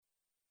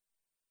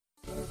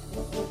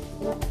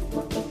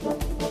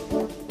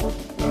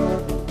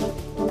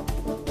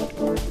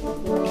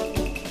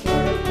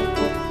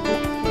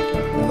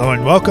Hello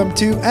and welcome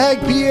to Ag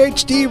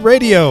PhD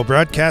Radio,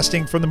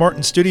 broadcasting from the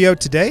Morton studio.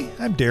 Today,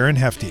 I'm Darren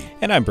Hefty.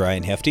 And I'm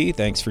Brian Hefty.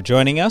 Thanks for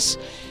joining us.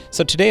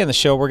 So today on the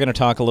show, we're going to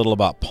talk a little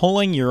about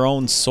pulling your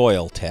own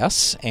soil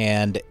tests.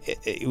 And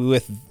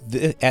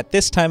at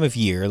this time of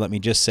year, let me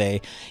just say,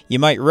 you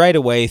might right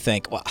away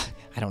think, well,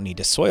 I don't need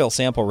a soil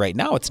sample right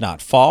now. It's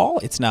not fall.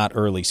 It's not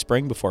early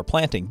spring before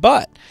planting.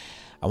 But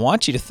I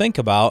want you to think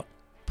about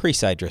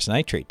pre-sidedress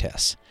nitrate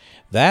tests.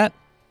 That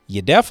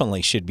you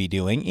definitely should be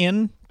doing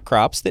in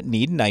crops that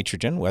need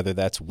nitrogen, whether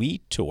that's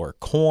wheat or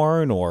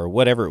corn or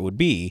whatever it would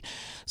be.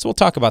 So we'll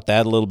talk about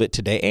that a little bit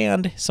today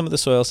and some of the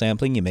soil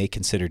sampling you may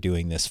consider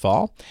doing this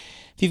fall.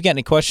 If you've got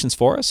any questions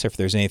for us, or if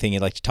there's anything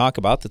you'd like to talk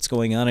about that's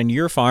going on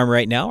your farm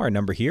right now, our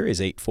number here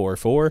is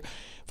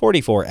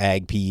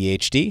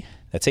 844-44-AG-PhD.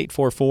 That's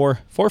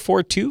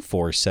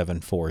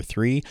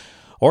 844-442-4743.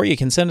 Or you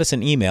can send us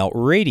an email,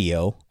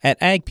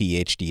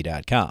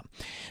 radio@agphd.com.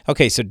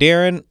 Okay, so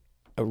Darren,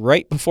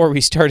 right before we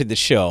started the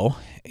show,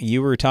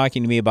 you were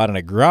talking to me about an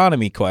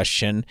agronomy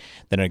question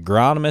that an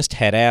agronomist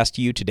had asked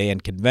you today in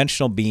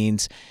conventional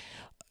beans.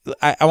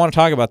 I want to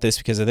talk about this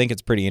because I think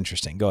it's pretty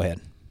interesting. Go ahead.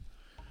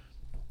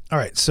 All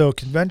right, so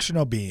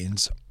conventional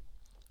beans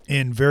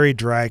in very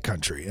dry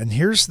country. And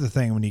here's the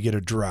thing, when you get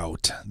a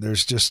drought,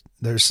 there's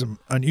some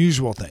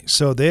unusual things.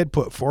 So they had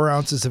put 4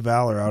 ounces of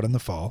Valor out in the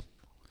fall.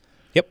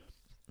 Yep.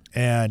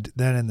 And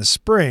then in the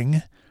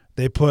spring,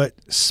 they put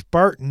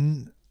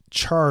Spartan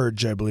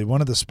Charge, I believe,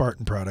 one of the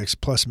Spartan products,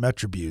 plus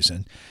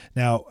Metribuzin.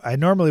 Now, I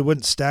normally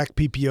wouldn't stack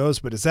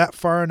PPOs, but is that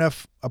far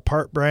enough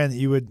apart, Brian, that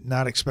you would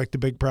not expect a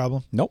big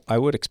problem? Nope, I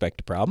would expect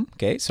a problem.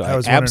 Okay, so I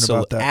was wondering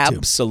about that too.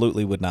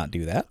 Absolutely would not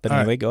do that. But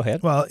anyway, go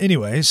ahead. Well,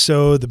 anyway,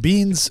 so the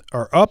beans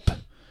are up,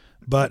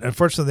 but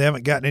unfortunately they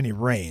haven't gotten any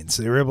rain.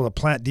 So they were able to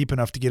plant deep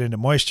enough to get into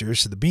moisture,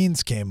 so the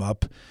beans came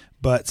up.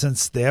 But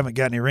since they haven't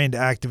got any rain to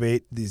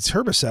activate these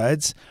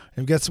herbicides,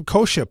 they've got some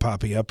kochia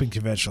popping up in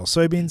conventional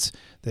soybeans.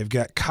 They've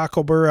got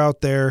cocklebur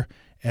out there,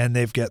 and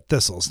they've got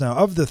thistles. Now,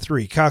 of the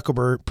three,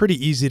 cocklebur, pretty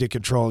easy to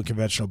control in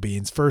conventional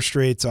beans. First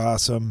Rate's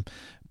awesome.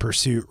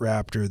 Pursuit,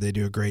 Raptor, they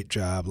do a great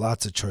job.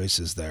 Lots of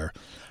choices there.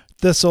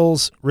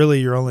 Thistles,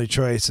 really your only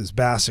choice is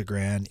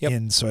Basagran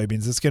in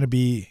soybeans. It's going to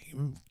be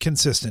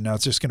consistent. Now,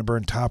 it's just going to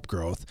burn top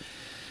growth.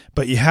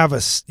 But you have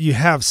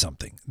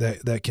something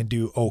that can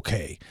do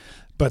okay.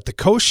 But the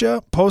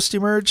kochia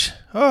post-emerge,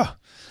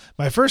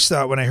 my first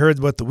thought when I heard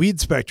what the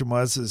weed spectrum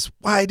was is,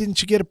 why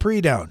didn't you get a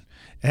pre-down?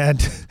 And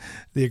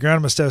the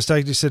agronomist I was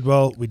talking to said,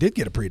 well, we did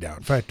get a pre-down.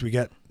 In fact, we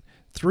got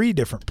 3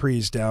 different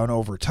pre's down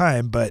over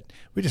time, but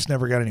we just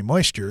never got any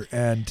moisture.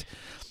 And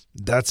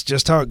that's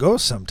just how it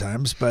goes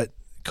sometimes. But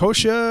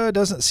kochia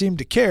doesn't seem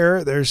to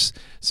care. There's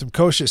some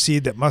kochia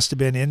seed that must have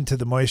been into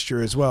the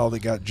moisture as well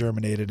that got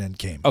germinated and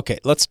came. Okay,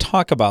 let's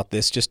talk about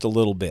this just a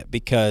little bit,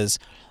 because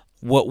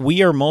what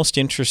we are most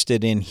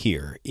interested in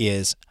here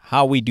is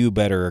how we do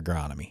better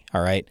agronomy,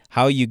 all right?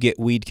 How you get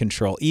weed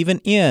control, even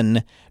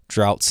in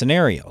drought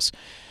scenarios.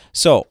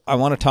 So I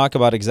want to talk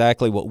about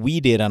exactly what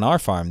we did on our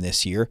farm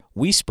this year.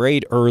 We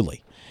sprayed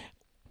early.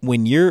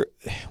 When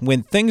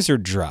things are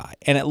dry,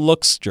 and it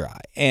looks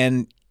dry,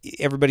 and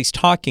everybody's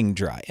talking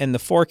dry, and the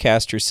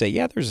forecasters say,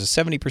 yeah, there's a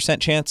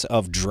 70% chance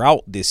of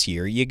drought this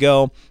year, you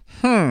go,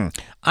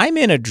 I'm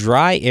in a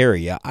dry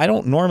area. I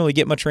don't normally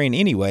get much rain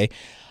anyway.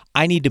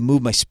 I need to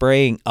move my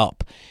spraying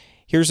up.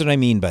 Here's what I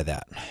mean by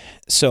that.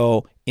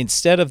 So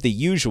instead of the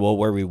usual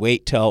where we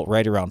wait till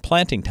right around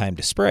planting time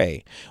to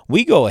spray,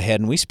 we go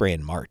ahead and we spray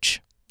in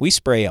March. We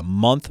spray a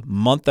month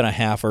and a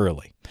half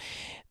early.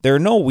 There are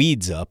no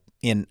weeds up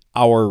in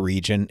our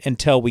region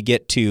until we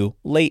get to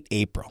late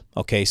April.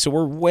 Okay, so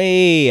we're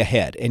way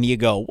ahead. And you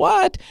go,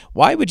 what?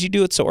 Why would you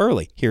do it so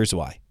early? Here's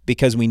why.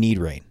 Because we need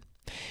rain.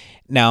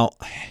 Now,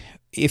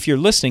 if you're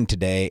listening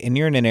today and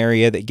you're in an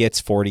area that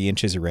gets 40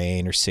 inches of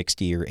rain or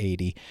 60 or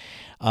 80,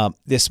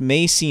 this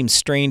may seem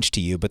strange to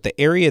you, but the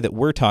area that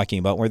we're talking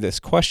about, where this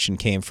question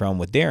came from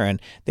with Darren,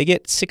 they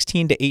get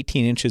 16 to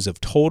 18 inches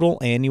of total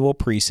annual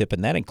precip,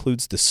 and that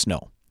includes the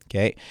snow.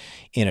 Okay,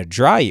 in a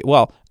dry,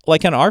 well,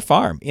 like on our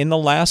farm, in the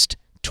last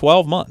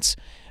 11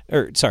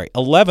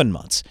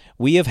 months,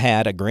 we have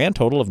had a grand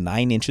total of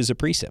 9 inches of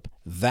precip.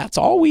 That's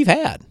all we've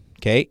had.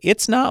 Okay,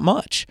 it's not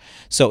much.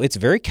 So it's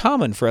very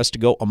common for us to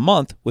go a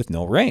month with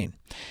no rain.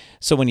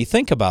 So when you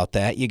think about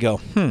that, you go,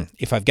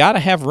 if I've got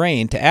to have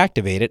rain to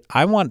activate it,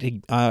 I want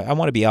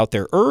to be out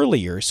there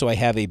earlier so I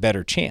have a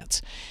better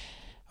chance.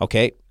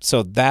 Okay,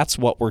 so that's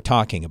what we're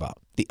talking about.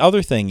 The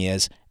other thing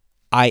is,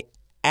 I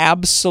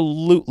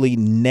absolutely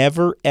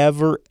never,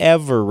 ever,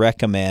 ever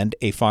recommend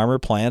a farmer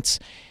plants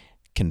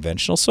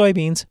conventional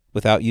soybeans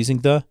without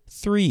using the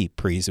 3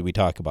 pre's that we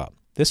talk about.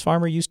 This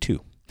farmer used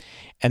 2,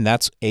 and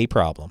that's a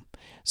problem.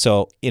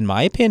 So in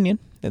my opinion,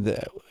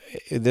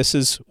 this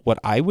is what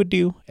I would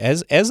do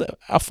as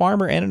a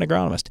farmer and an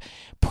agronomist.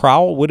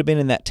 Prowl would have been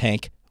in that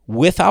tank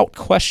without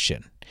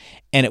question,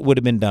 and it would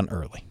have been done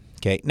early.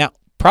 Okay. Now,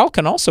 Prowl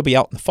can also be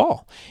out in the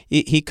fall.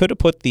 He could have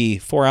put the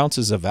 4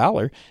 ounces of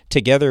Valor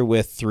together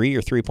with 3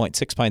 or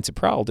 3.6 pints of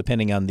Prowl,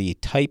 depending on the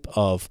type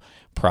of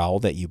Prowl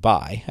that you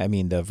buy. I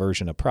mean, the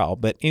version of Prowl.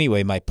 But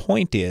anyway, my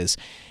point is,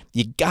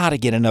 you got to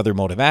get another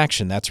mode of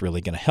action. That's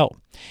really going to help.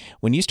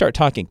 When you start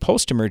talking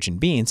post-emerge in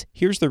beans,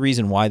 here's the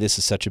reason why this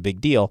is such a big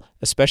deal,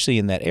 especially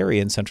in that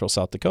area in central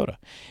South Dakota,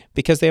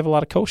 because they have a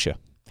lot of kochia.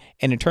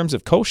 And in terms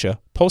of kochia,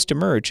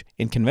 post-emerge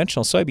in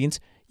conventional soybeans,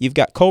 you've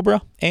got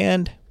Cobra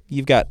and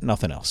you've got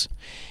nothing else.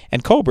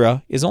 And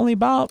Cobra is only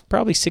about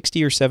probably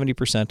 60 or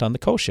 70% on the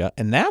kochia,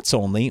 and that's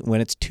only when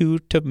it's 2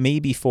 to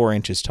maybe 4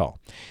 inches tall.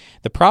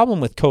 The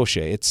problem with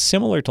kochia, it's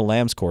similar to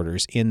lamb's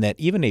quarters in that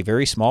even a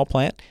very small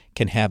plant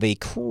can have a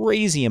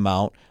crazy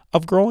amount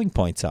of growing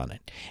points on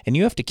it. And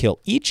you have to kill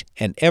each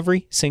and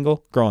every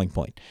single growing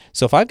point.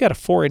 So if I've got a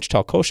 4-inch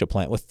tall kochia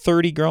plant with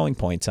 30 growing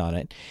points on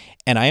it,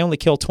 and I only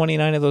kill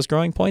 29 of those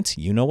growing points,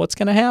 you know what's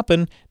going to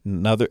happen.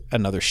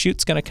 Another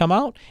shoot's going to come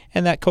out,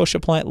 and that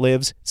kochia plant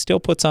lives,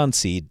 still puts on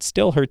seed,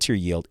 still hurts your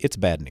yield. It's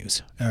bad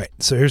news. All right,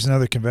 so here's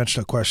another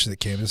conventional question that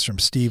came. This is from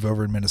Steve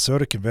over in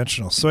Minnesota,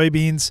 conventional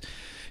soybeans.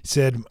 He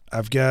said,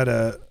 I've got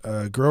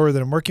a grower that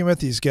I'm working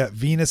with. He's got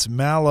Venus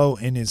Mallow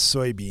in his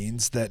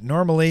soybeans that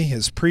normally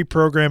his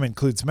pre-program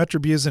includes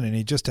metribuzin, and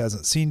he just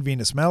hasn't seen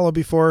Venus Mallow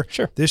before.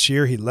 Sure. This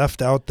year he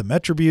left out the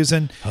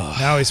metribuzin.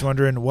 Now he's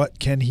wondering what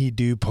can he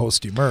do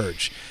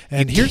post-emerge.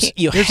 And here's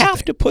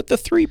have to put the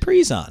 3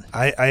 pre's on.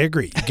 I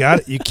agree.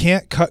 You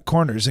can't cut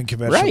corners in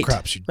conventional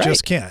crops. You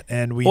just can't.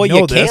 And we know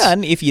you this.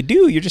 Can. If you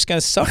do, you're just going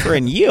to suffer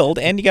in yield,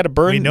 and you got to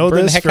burn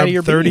the heck out of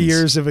your beans. 30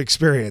 years of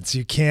experience.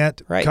 You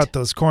can't cut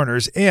those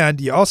corners.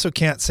 And you also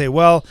can't say,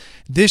 well,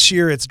 this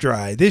year it's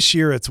dry, this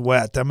year it's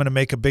wet, I'm going to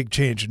make a big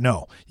change.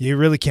 No, you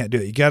really can't do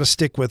it. You got to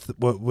stick with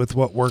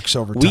what works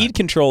over time. Weed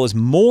control is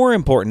more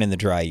important in the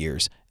dry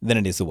years than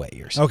it is the wet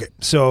years. Okay,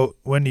 so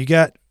when you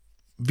got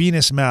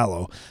Venus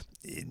Mallow,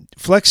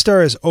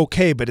 FlexStar is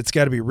okay, but it's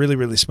got to be really,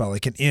 really small,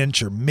 like an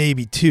inch or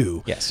maybe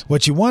 2. Yes.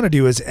 What you want to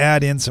do is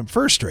add in some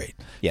First Rate.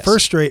 Yes.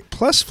 First Rate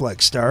plus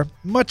FlexStar,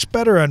 much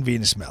better on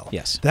Venus Mallow.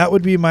 Yes. That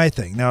would be my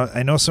thing. Now,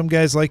 I know some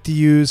guys like to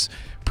use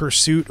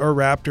Pursuit or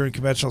Raptor in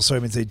conventional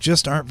soybeans. They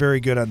just aren't very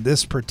good on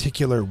this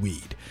particular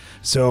weed.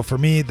 So for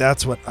me,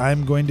 that's what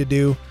I'm going to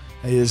do,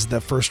 is the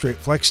First Rate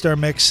FlexStar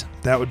mix.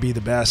 That would be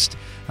the best.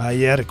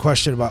 You had a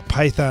question about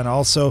Python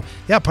also.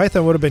 Yeah,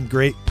 Python would have been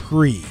great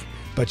pre,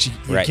 but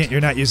you're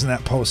not using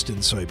that post in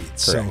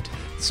soybeans. Correct.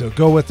 So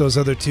go with those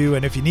other 2.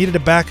 And if you needed a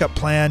backup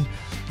plan,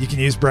 you can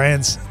use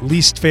Brian's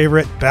least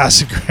favorite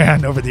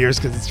Basagran over the years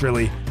because it's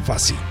really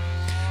fussy.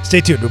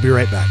 Stay tuned. We'll be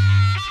right back.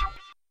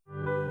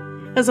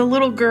 As a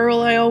little girl,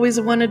 I always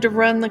wanted to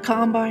run the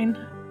combine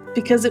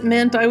because it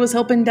meant I was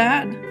helping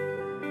Dad.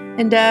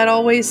 And Dad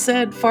always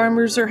said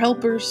farmers are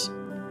helpers.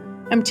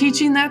 I'm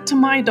teaching that to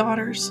my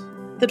daughters,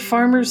 that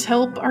farmers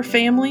help our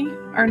family,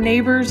 our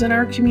neighbors, and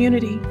our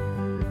community.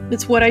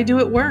 It's what I do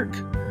at work.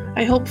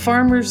 I help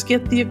farmers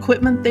get the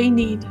equipment they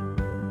need.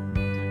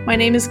 My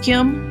name is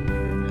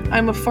Kim.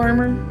 I'm a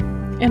farmer,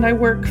 and I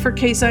work for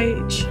Case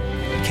IH.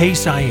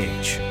 Case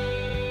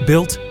IH,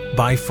 built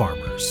by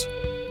farmers.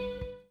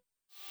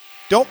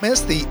 Don't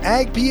miss the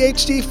Ag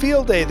PhD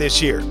Field Day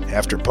this year.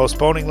 After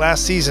postponing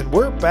last season,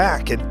 we're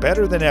back and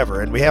better than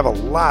ever, and we have a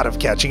lot of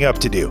catching up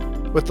to do.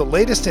 With the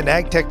latest in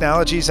ag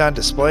technologies on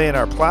display in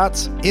our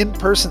plots,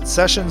 in-person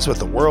sessions with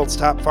the world's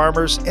top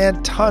farmers,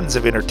 and tons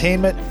of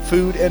entertainment,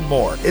 food, and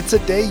more, it's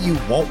a day you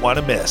won't want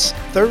to miss.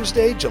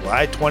 Thursday,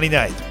 July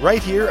 29th,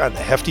 right here on the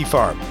Hefty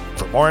Farm.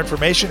 For more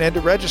information and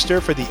to register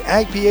for the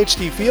Ag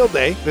PhD Field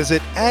Day,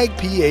 visit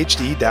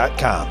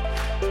agphd.com.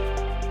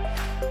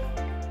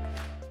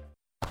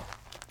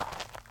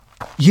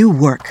 You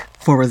work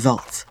for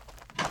results.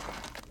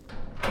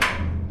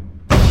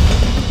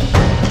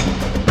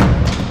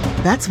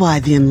 That's why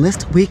the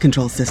Enlist Weed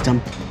Control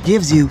System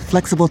gives you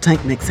flexible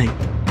tank mixing,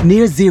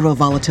 near zero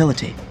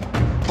volatility,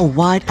 a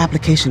wide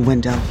application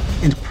window,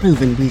 and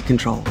proven weed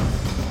control.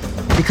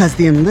 Because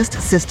the Enlist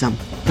system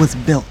was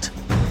built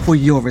for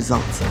your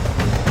results.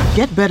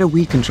 Get better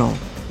weed control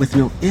with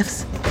no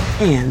ifs,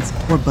 ands,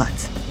 or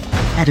buts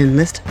at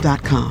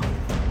Enlist.com.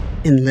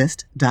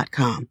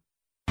 Enlist.com.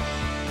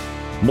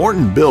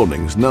 Morton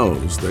Buildings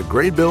knows that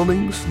great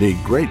buildings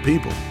need great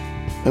people,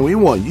 and we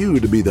want you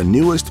to be the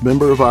newest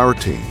member of our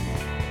team.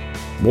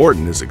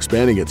 Morton is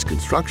expanding its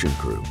construction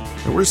crew,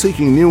 and we're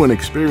seeking new and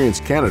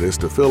experienced candidates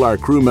to fill our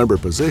crew member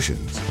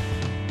positions.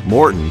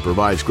 Morton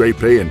provides great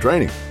pay and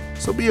training,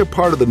 so be a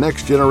part of the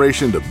next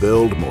generation to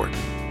build Morton.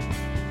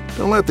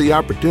 Don't let the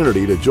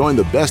opportunity to join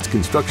the best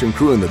construction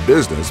crew in the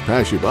business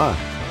pass you by.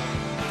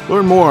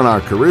 Learn more on our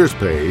careers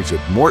page at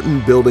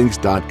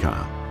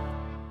mortonbuildings.com.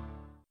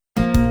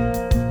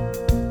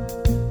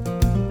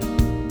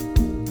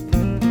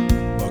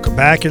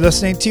 Back, you're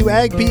listening to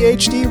Ag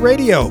PhD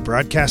Radio,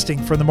 broadcasting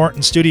from the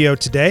Morton studio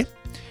today.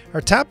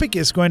 Our topic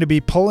is going to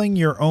be pulling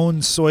your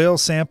own soil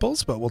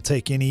samples, but we'll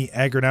take any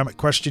agronomic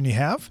question you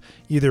have,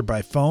 either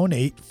by phone,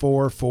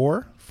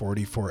 844-4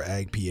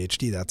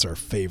 44AG-PHD. That's our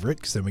favorite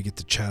because then we get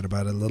to chat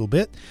about it a little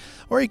bit.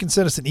 Or you can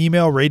send us an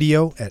email,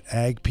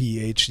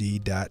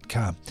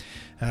 radio@agphd.com.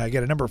 I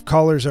got a number of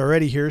callers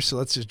already here, so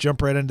let's just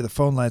jump right into the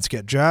phone lines.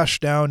 Got Josh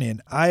down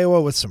in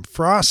Iowa with some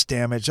frost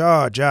damage.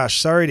 Oh, Josh,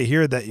 sorry to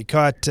hear that you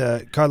caught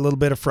a little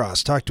bit of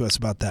frost. Talk to us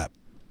about that.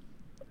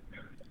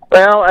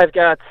 Well, I've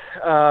got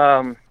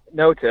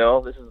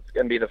no-till. This is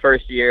going to be the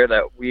first year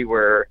that we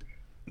were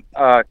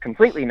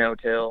completely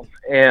no-till,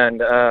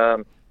 and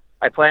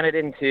I planted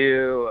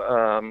into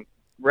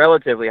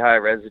relatively high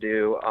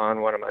residue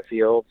on one of my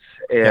fields,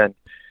 and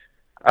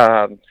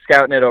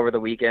scouting it over the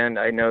weekend,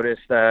 I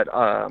noticed that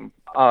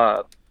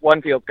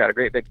one field's got a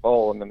great big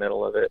bowl in the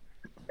middle of it,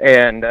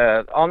 and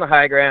on the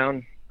high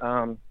ground,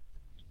 the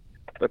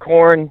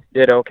corn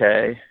did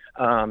okay.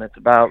 It's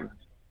about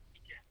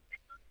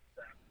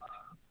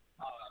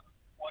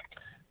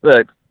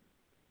the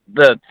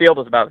field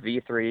was about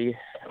V3,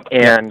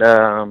 and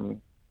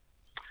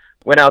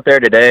went out there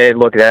today,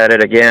 looked at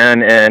it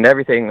again, and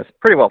everything was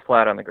pretty well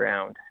flat on the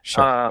ground.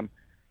 Sure.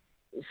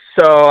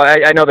 So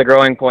I know the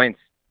growing point's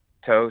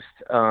toast.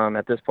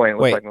 At this point, it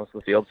looks like most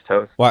of the field's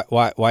toast.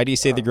 Why do you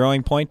say the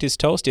growing point is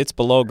toast? It's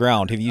below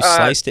ground. Have you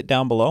sliced it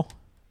down below?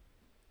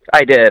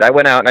 I did. I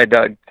went out and I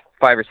dug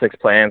 5 or 6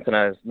 plants, and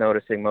I was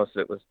noticing most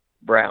of it was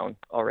brown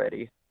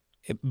already.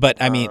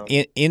 But, I mean,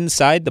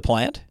 inside the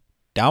plant?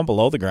 Down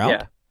below the ground?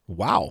 Yeah.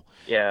 Wow.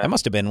 Yeah. That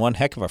must have been one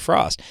heck of a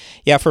frost.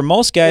 Yeah, for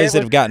most guys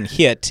that have gotten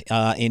hit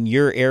in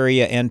your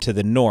area and to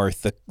the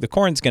north, the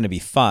corn's going to be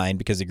fine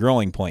because the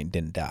growing point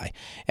didn't die.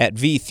 At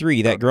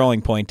V3, that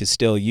growing point is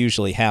still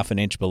usually half an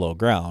inch below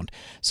ground.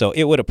 So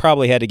it would have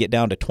probably had to get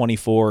down to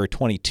 24 or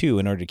 22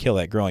 in order to kill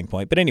that growing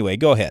point. But anyway,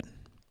 go ahead.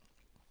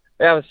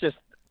 Yeah, it's just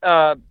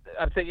I'm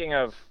thinking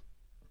of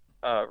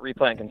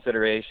replant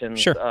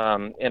considerations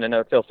in a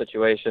no-till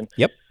situation.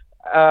 Yep.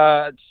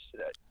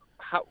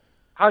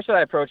 How should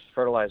I approach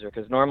fertilizer?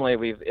 Because normally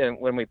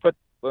when we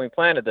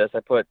planted this,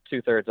 I put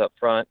 2/3 up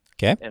front,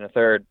 okay, and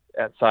 1/3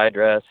 at side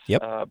dress.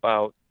 Yep.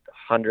 About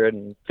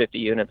 150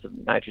 units of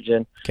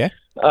nitrogen. Okay.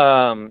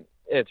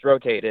 It's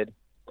rotated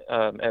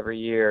every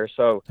year.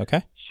 So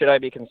okay, should I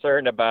be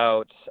concerned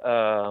about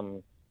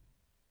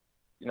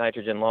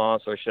nitrogen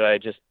loss, or should I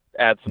just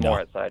add some more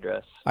at side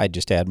dress? I'd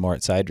just add more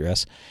at side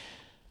dress.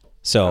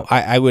 So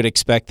I would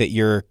expect that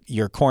your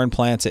corn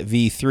plants at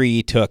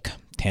V3 took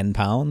 10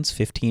 pounds,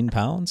 15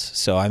 pounds.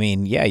 So, I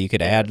mean, yeah, you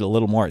could add a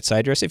little more at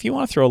side dress. If you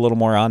want to throw a little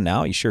more on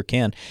now, you sure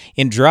can.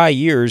 In dry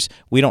years,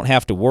 we don't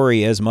have to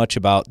worry as much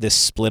about this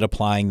split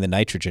applying the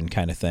nitrogen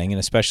kind of thing, and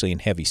especially in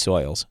heavy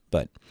soils.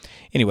 But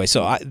anyway,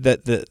 so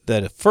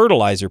the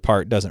fertilizer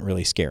part doesn't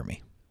really scare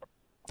me.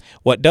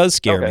 What does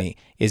scare me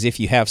is if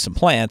you have some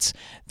plants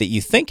that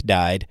you think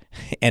died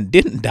and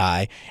didn't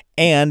die,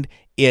 and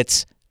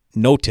it's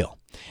no-till.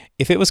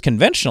 If it was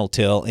conventional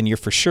till and you're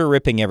for sure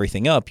ripping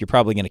everything up, you're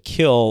probably going to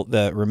kill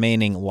the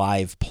remaining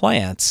live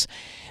plants.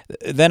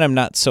 Then I'm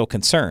not so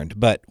concerned.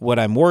 But what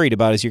I'm worried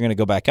about is you're going to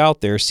go back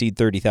out there, seed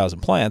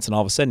 30,000 plants, and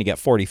all of a sudden you got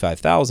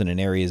 45,000 in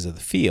areas of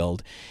the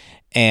field.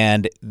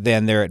 And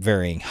then they're at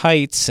varying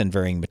heights and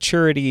varying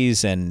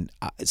maturities. And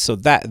so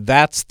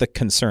that's the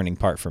concerning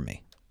part for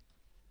me.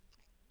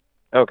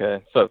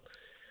 Okay. So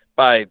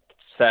by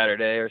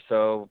Saturday or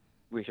so,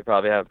 we should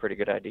probably have a pretty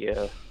good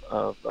idea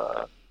of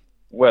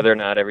whether or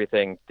not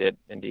everything did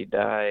indeed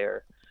die,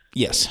 or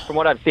yes. From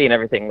what I've seen,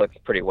 everything looks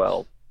pretty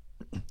well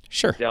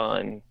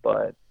done,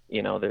 but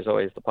there's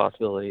always the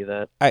possibility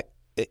that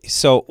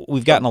so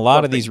we've gotten a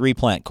lot of these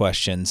replant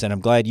questions, and I'm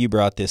glad you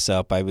brought this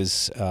up. I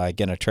was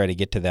going to try to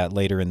get to that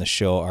later in the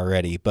show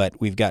already, but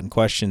we've gotten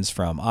questions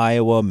from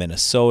Iowa,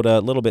 Minnesota,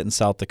 a little bit in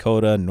South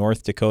Dakota,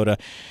 North Dakota,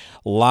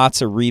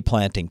 lots of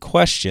replanting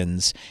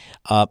questions.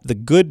 The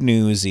good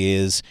news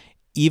is,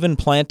 even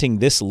planting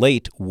this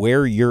late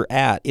where you're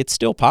at, it's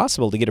still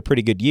possible to get a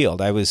pretty good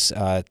yield. I was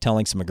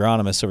telling some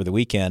agronomists over the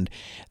weekend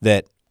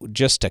that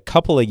just a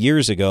couple of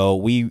years ago,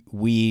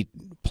 we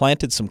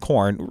planted some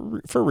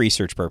corn for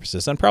research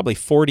purposes on probably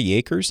 40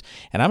 acres.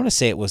 And I'm going to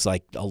say it was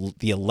like the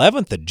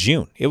 11th of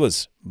June. It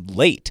was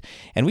late.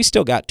 And we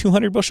still got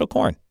 200 bushel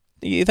corn.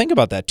 You think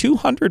about that,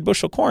 200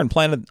 bushel corn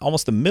planted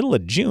almost the middle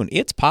of June.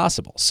 It's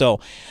possible. So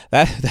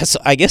that's,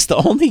 I guess, the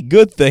only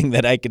good thing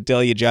that I can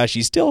tell you, Josh.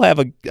 You still have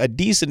a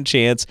decent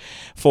chance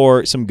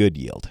for some good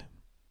yield.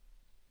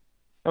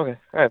 Okay.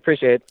 All right.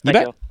 Appreciate it. You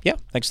bet. Yeah.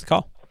 Thanks for the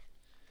call.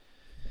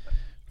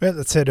 Well,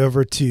 let's head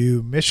over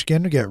to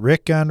Michigan. We got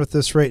Rick on with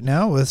us right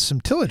now with some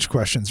tillage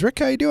questions. Rick,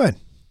 how you doing?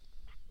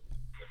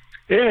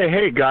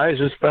 Hey, guys.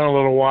 It's been a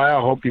little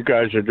while. Hope you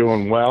guys are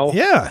doing well.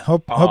 Yeah.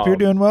 Hope you're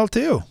doing well,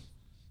 too.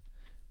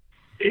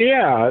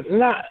 Yeah,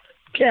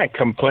 can't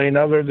complain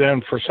other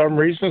than for some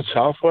reason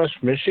Southwest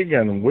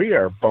Michigan, we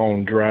are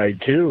bone dry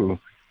too,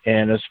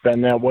 and it's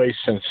been that way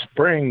since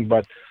spring.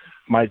 But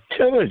my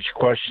tillage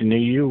question to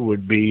you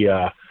would be,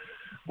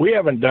 we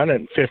haven't done it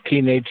in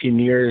 15, 18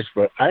 years,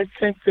 but I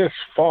think this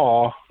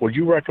fall, would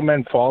you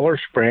recommend fall or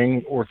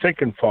spring? We're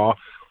thinking fall.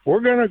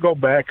 We're going to go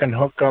back and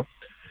hook up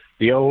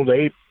the old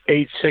 8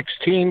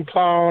 0816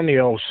 plowing, the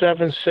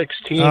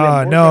 0716.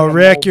 Oh no,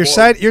 Rick, you're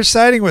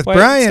siding with Wait,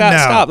 Brian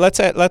now. Stop.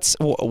 Let's.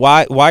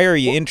 Why are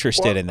you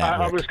interested in that,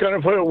 I Rick? was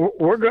going to put.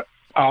 We're going.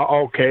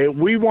 Okay,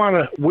 we're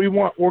going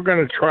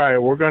to try.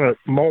 We're going to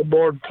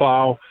moldboard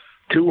plow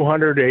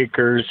 200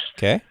 acres.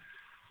 Okay.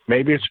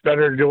 Maybe it's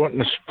better to do it in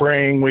the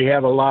spring. We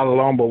have a lot of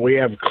loam, but we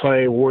have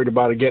clay. Worried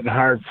about it getting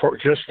hard for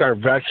just our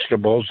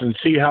vegetables, and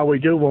see how we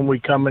do when we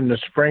come in the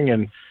spring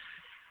and,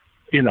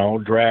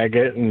 drag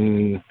it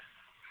and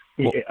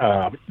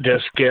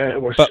disc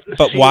it.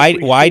 But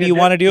why do you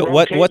want to do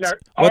it?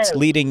 What's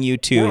leading you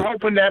to? We're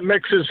hoping that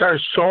mixes our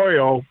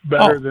soil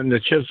better than the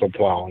chisel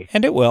plowing.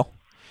 And it will.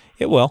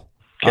 It will.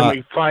 Can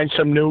we find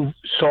some new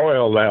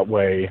soil that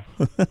way?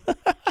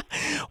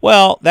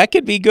 Well, that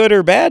could be good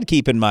or bad,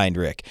 keep in mind,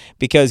 Rick,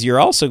 because you're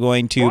also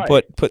going to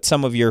put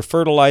some of your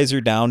fertilizer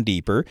down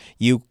deeper.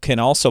 You can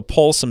also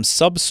pull some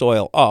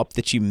subsoil up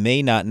that you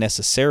may not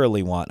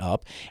necessarily want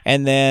up,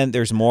 and then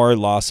there's more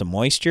loss of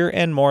moisture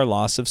and more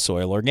loss of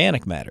soil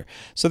organic matter.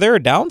 So there are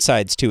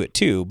downsides to it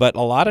too, but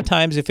a lot of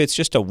times if it's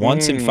just a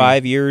once in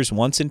 5 years,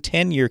 once in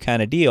 10 year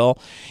kind of deal,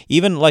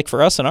 even like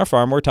for us on our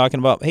farm, we're talking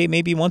about, hey,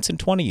 maybe once in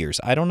 20 years.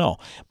 I don't know.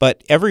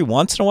 But every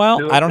once in a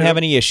while, I don't have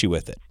any issue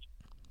with it.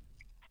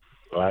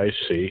 I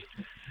see.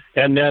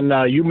 And then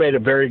you made a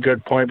very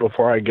good point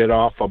before I get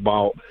off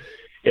about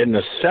in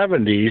the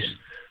 70s,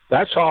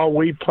 that's all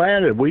we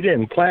planted. We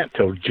didn't plant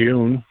till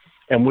June,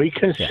 and we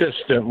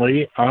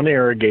consistently,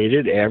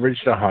 unirrigated,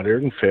 averaged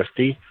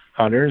 150,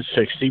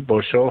 160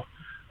 bushel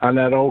on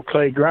that old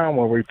clay ground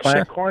where we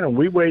plant corn, and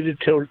we waited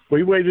till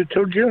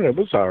June. It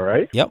was all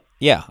right. Yep.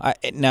 Yeah.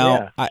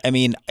 I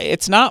mean,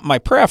 it's not my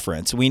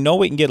preference. We know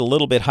we can get a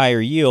little bit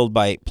higher yield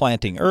by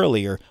planting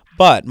earlier.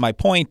 But my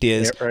point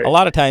is, a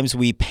lot of times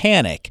we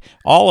panic.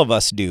 All of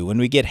us do when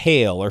we get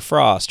hail or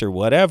frost or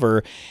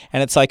whatever.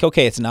 And it's like,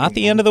 okay, it's not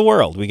the end of the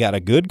world. We got a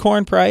good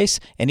corn price.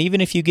 And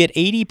even if you get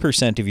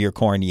 80% of your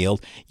corn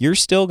yield, you're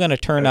still going to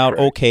turn out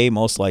okay,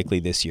 most likely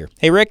this year.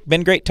 Hey, Rick,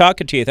 been great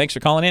talking to you. Thanks for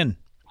calling in.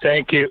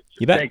 Thank you.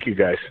 You bet. Thank you,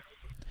 guys.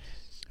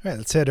 All right,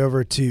 let's head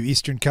over to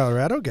Eastern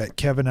Colorado. Got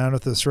Kevin on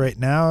with us right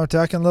now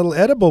talking little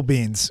edible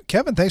beans.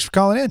 Kevin, thanks for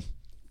calling in.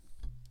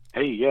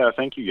 Hey, yeah,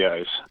 thank you,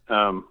 guys.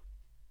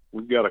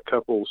 We've got a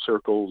couple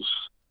circles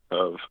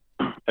of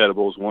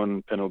edibles,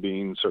 one pinto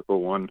bean circle,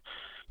 one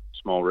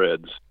small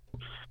reds.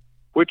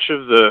 Which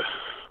of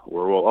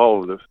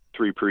all of the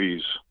three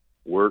pre's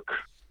work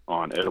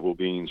on edible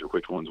beans, or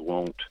which ones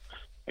won't?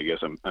 I guess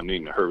I'm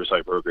needing a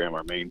herbicide program.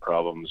 Our main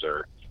problems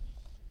are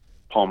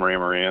Palmer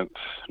amaranth,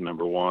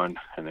 number 1,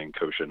 and then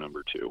kochia,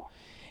 number 2.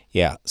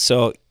 Yeah,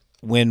 so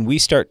when we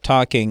start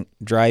talking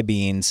dry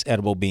beans,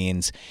 edible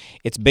beans,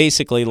 it's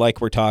basically like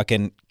we're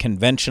talking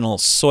conventional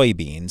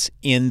soybeans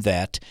in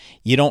that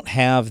you don't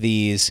have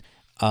these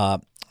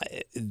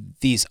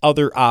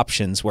other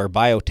options where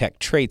biotech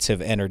traits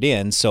have entered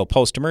in. So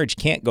post-emerge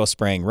can't go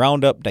spraying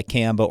Roundup,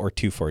 dicamba, or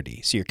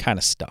 2,4-D. So you're kind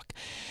of stuck.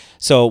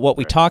 So what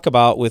we talk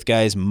about with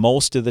guys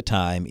most of the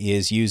time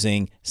is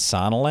using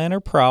Sonalan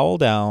or Prowl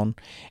down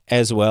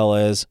as well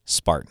as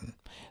Spartan.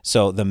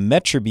 So the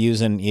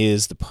metribuzin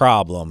is the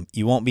problem.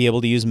 You won't be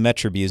able to use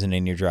metribuzin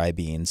in your dry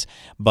beans.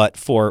 But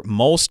for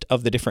most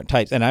of the different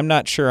types, and I'm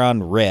not sure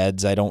on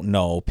reds, I don't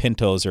know.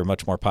 Pintos are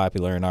much more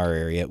popular in our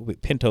area.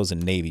 Pintos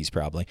and navies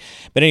probably.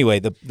 But anyway,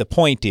 the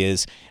point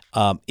is,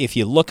 if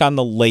you look on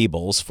the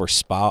labels for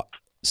Spartan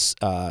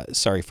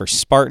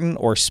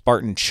or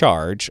Spartan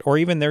Charge, or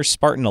even there's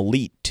Spartan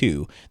Elite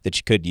too that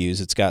you could use.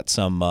 It's got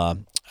some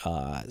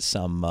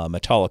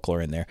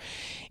metolachlor in there.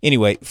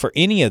 Anyway, for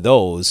any of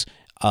those,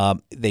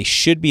 they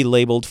should be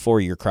labeled for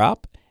your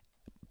crop.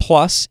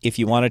 Plus, if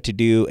you wanted to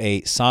do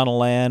a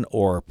Sonalan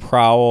or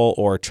Prowl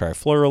or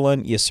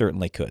Trifluralin, you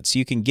certainly could. So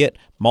you can get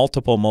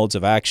multiple modes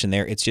of action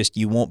there. It's just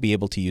you won't be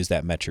able to use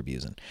that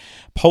metribuzin.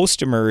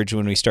 Post-emerge,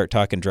 when we start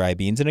talking dry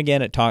beans, and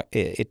again,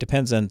 it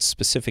depends on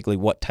specifically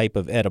what type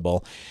of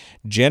edible.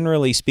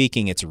 Generally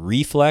speaking, it's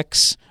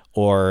Reflex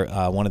or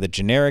one of the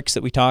generics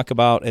that we talk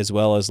about, as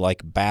well as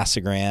like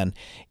Basagran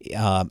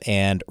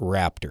and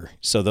Raptor.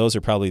 So those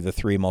are probably the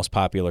three most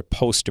popular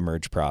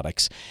post-emerge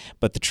products.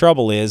 But the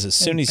trouble is, as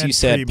soon as you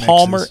said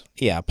Palmer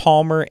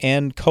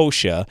and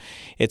kochia,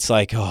 it's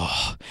like,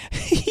 oh,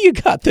 you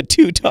got the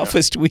two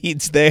toughest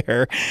weeds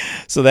there.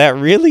 So that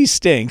really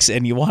stinks,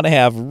 and you want to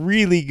have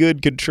really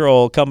good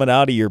control coming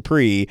out of your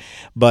pre.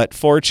 But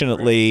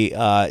fortunately,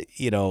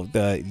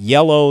 the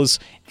yellows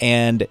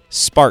and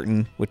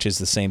Spartan, which is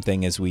the same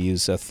thing as we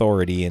use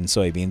Authority in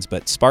soybeans,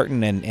 but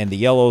Spartan and the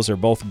yellows are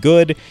both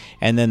good,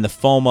 and then the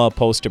FOMA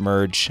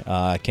post-emerge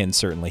can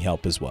certainly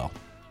help as well.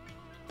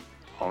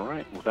 All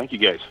right. Well, thank you,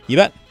 guys. You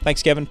bet.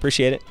 Thanks, Kevin.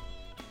 Appreciate it.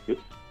 Good.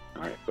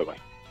 All right. Bye-bye.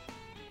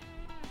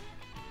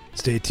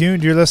 Stay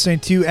tuned. You're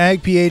listening to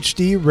Ag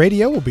PhD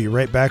Radio. We'll be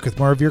right back with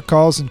more of your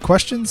calls and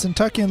questions and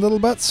talking a little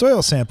about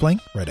soil sampling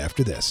right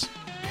after this.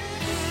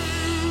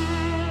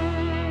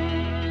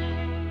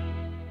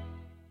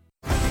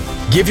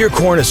 Give your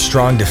corn a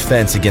strong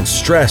defense against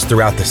stress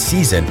throughout the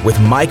season with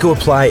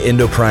MycoApply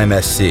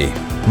Endoprime SC.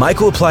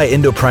 MycoApply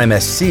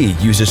Endoprime SC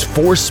uses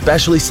 4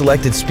 specially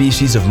selected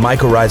species of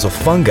mycorrhizal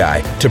fungi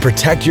to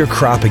protect your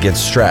crop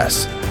against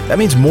stress. That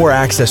means more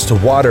access to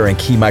water and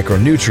key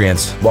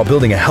micronutrients while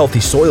building a healthy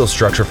soil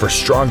structure for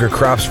stronger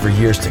crops for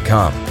years to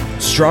come.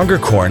 Stronger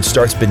corn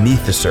starts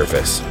beneath the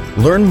surface.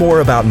 Learn more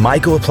about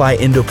MycoApply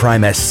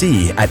Endoprime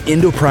SC at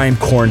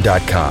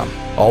endoprimecorn.com.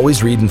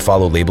 Always read and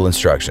follow label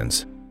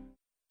instructions.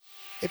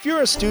 If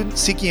you're a student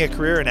seeking a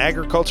career in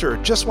agriculture or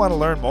just want to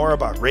learn more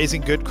about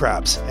raising good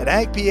crops, at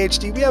Ag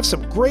PhD we have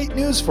some great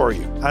news for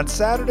you. On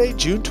Saturday,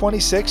 June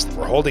 26th,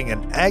 we're holding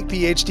an Ag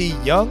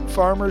PhD Young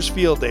Farmers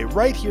Field Day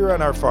right here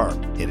on our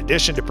farm. In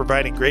addition to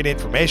providing great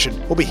information,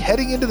 we'll be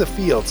heading into the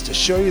fields to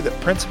show you the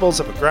principles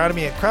of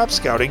agronomy and crop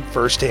scouting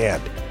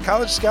firsthand.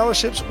 College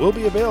scholarships will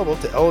be available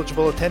to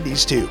eligible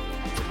attendees too.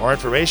 For more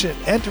information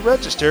and to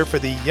register for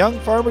the Young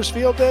Farmers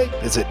Field Day,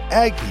 visit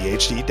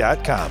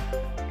agphd.com.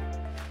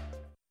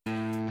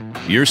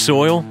 Your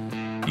soil,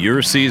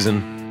 your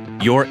season,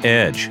 your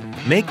edge.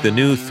 Make the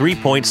new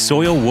 3-point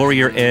Soil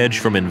Warrior Edge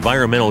from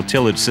Environmental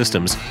Tillage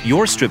Systems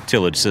your strip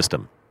tillage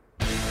system.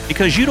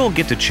 Because you don't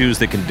get to choose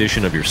the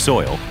condition of your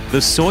soil,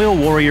 the Soil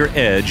Warrior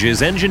Edge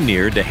is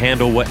engineered to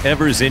handle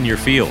whatever's in your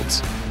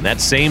fields. And that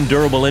same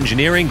durable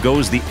engineering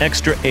goes the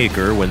extra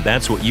acre when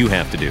that's what you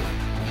have to do.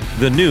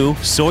 The new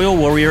Soil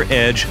Warrior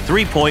Edge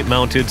 3-point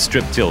mounted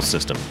strip till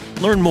system.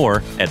 Learn more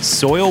at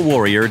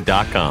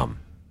soilwarrior.com.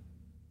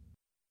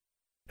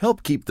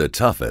 Help keep the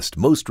toughest,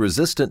 most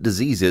resistant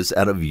diseases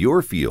out of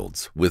your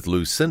fields with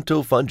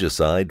Lucento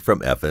fungicide from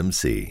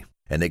FMC.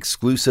 An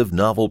exclusive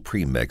novel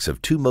premix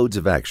of 2 modes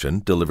of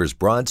action delivers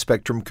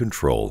broad-spectrum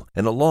control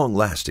and a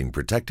long-lasting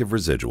protective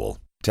residual.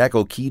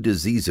 Tackle key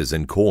diseases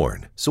in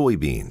corn,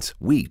 soybeans,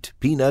 wheat,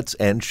 peanuts,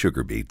 and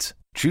sugar beets.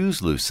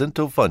 Choose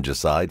Lucento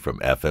fungicide from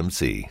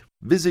FMC.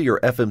 Visit your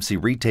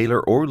FMC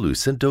retailer or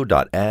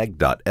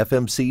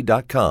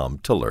lucento.ag.fmc.com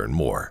to learn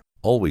more.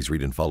 Always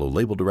read and follow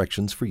label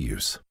directions for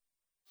use.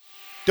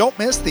 Don't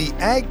miss the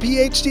Ag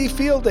PhD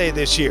Field Day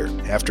this year.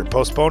 After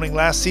postponing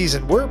last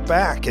season, we're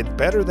back and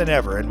better than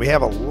ever, and we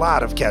have a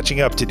lot of catching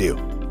up to do.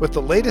 With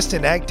the latest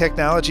in ag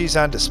technologies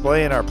on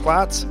display in our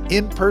plots,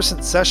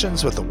 in-person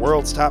sessions with the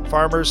world's top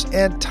farmers,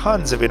 and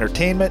tons of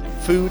entertainment,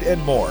 food, and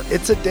more,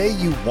 it's a day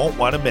you won't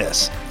want to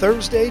miss.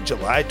 Thursday,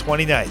 July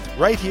 29th,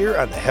 right here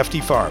on the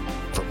Hefty Farm.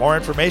 For more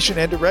information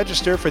and to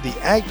register for the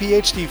Ag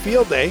PhD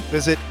Field Day,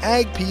 visit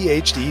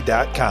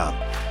agphd.com.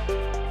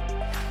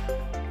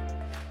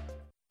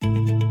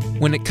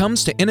 When it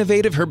comes to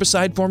innovative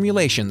herbicide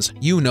formulations,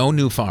 you know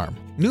Nufarm.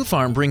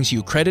 Nufarm brings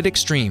you Credit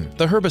Extreme,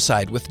 the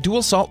herbicide with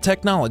dual salt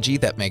technology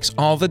that makes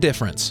all the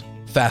difference.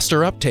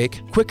 Faster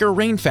uptake, quicker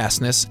rain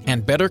fastness,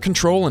 and better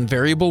control in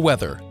variable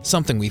weather,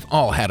 something we've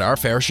all had our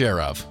fair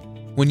share of.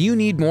 When you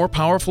need more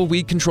powerful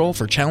weed control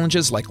for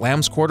challenges like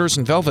lamb's quarters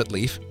and velvet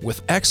leaf,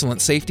 with excellent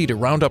safety to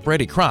Roundup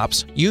ready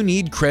crops, you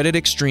need Credit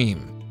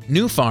Extreme.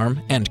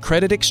 Nufarm and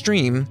Credit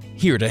Extreme,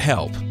 here to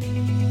help.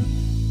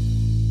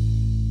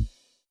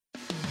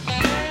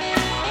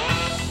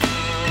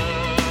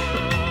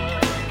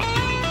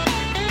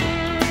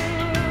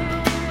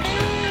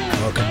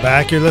 Welcome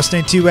back. You're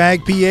listening to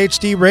Ag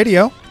PhD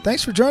Radio.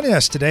 Thanks for joining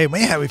us today.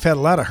 Man, we've had a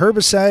lot of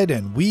herbicide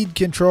and weed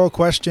control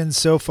questions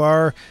so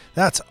far.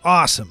 That's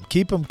awesome.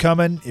 Keep them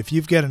coming. If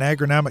you've got an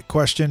agronomic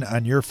question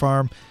on your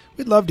farm,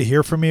 we'd love to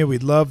hear from you.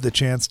 We'd love the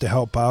chance to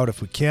help out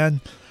if we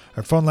can.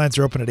 Our phone lines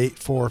are open at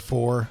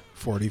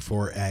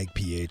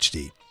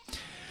 844-44-AG-PhD.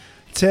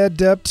 Let's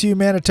head up to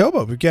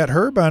Manitoba. We've got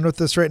Herb on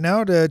with us right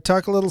now to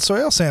talk a little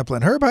soil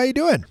sampling. Herb, how you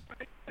doing?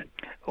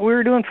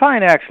 We're doing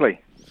fine, actually.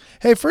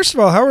 Hey, first of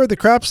all, how are the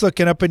crops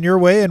looking up in your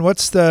way, and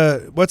what's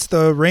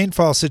the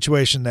rainfall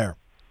situation there?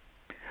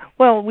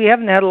 Well, we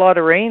haven't had a lot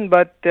of rain,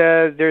 but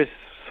there's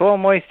soil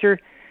moisture,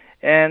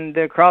 and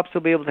the crops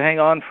will be able to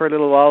hang on for a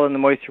little while in the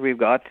moisture we've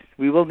got.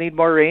 We will need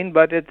more rain,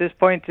 but at this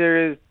point,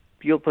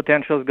 yield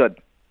potential is good.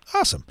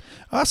 Awesome.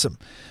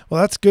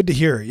 Well, that's good to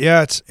hear.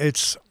 Yeah,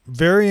 it's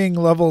varying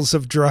levels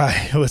of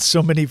dry with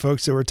so many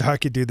folks that we're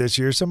talking to this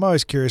year, so I'm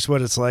always curious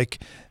what it's like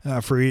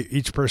for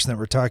each person that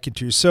we're talking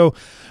to. So,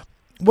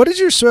 what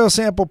is your soil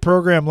sample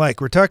program like?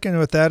 We're talking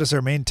with that as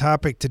our main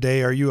topic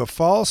today. Are you a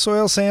fall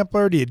soil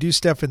sampler? Do you do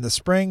stuff in the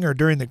spring or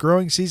during the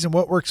growing season?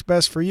 What works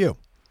best for you?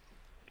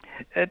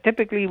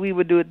 Typically, we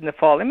would do it in the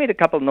fall. I made a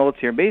couple of notes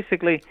here.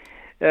 Basically,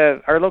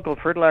 our local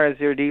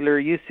fertilizer dealer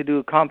used to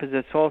do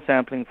composite soil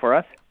sampling for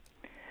us.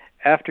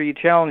 After he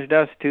challenged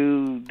us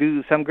to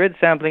do some grid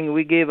sampling,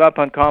 we gave up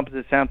on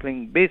composite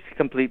sampling basically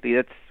completely.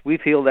 We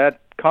feel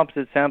that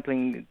composite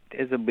sampling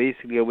is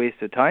basically a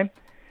waste of time.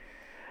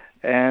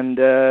 And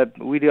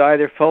we do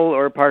either full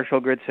or partial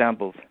grid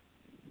samples.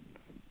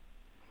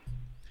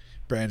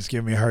 Brandon's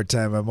giving me a hard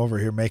time. I'm over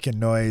here making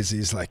noise.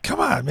 He's like, come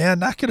on, man,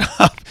 knock it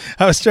off.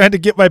 I was trying to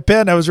get my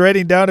pen. I was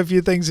writing down a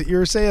few things that you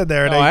were saying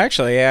there. And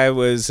actually, I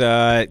was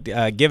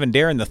giving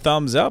Darren the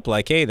thumbs up,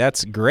 like, hey,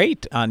 that's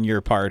great on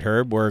your part,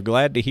 Herb. We're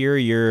glad to hear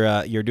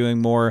you're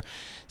doing more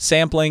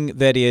sampling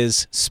that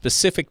is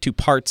specific to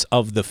parts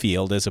of the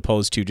field as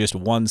opposed to just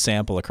one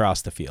sample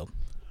across the field.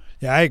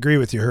 Yeah, I agree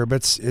with you, Herb.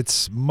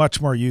 It's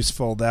much more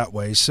useful that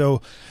way.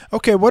 So,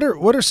 okay, what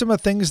are some of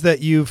the things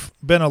that you've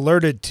been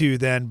alerted to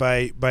then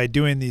by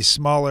doing these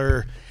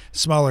smaller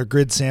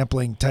grid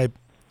sampling type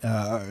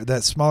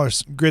that smaller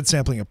grid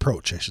sampling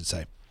approach, I should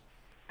say?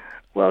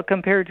 Well,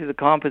 compared to the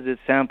composite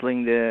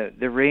sampling,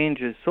 the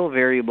range is so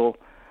variable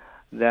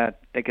that,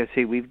 like I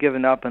say, we've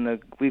given up on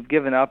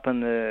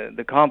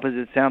the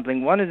composite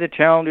sampling. One of the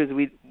challenges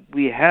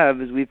we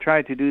have is we've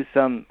tried to do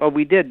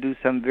we did do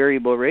some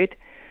variable rate,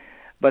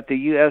 but the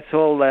U.S.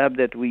 soil lab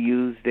that we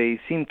use, they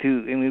seem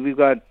to, we've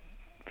got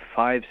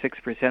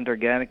 5-6%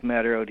 organic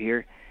matter out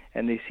here,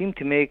 and they seem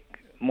to make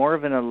more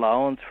of an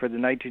allowance for the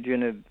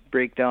nitrogen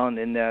breakdown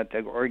in that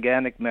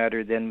organic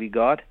matter than we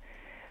got.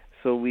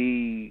 So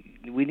we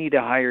need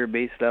a higher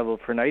base level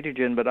for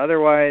nitrogen, but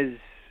otherwise,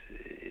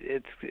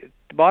 the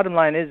bottom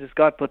line is it's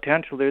got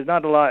potential. There's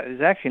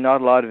actually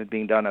not a lot of it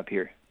being done up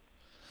here.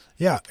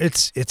 Yeah,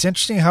 it's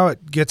interesting how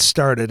it gets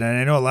started, and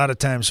I know a lot of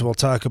times we'll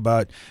talk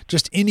about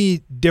just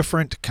any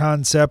different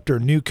concept or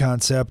new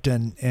concept,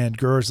 and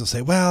growers will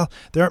say, well,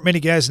 there aren't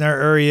many guys in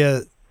our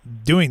area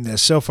doing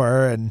this so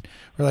far, and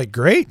we're like,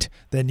 great,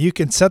 then you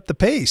can set the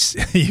pace.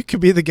 You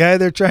can be the guy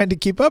they're trying to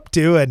keep up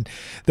to. And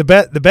the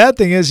bad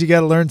thing is you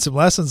got to learn some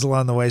lessons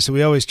along the way. So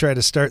we always try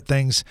to start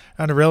things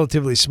on a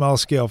relatively small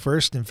scale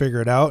first and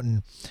figure it out.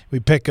 And we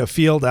pick a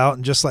field out,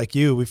 and just like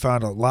you, we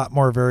found a lot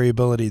more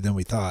variability than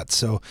we thought.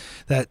 So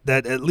that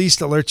at least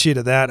alerts you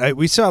to that.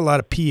 We saw a lot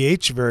of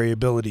pH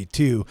variability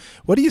too.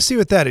 What do you see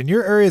with that? In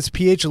your area, is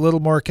pH a little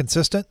more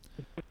consistent?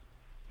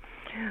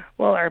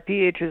 Well, our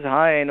pH is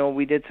high. I know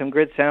we did some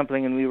grid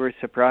sampling, and we were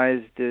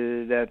surprised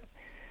that,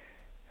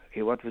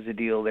 what was the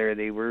deal there?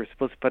 They were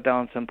supposed to put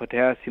down some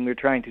potassium. We were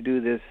trying to do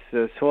this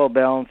soil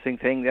balancing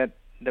thing. That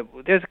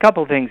there's a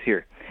couple things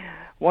here.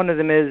 One of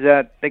them is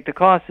that, the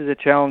cost is a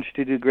challenge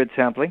to do grid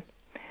sampling.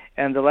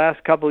 And the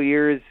last couple of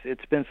years,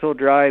 it's been so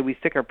dry, we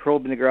stick our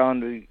probe in the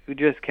ground, we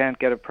just can't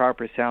get a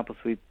proper sample.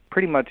 So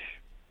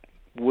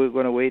we're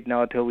going to wait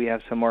now until we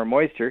have some more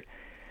moisture.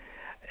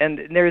 And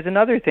there's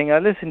another thing. I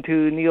listened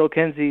to Neil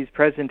Kinsey's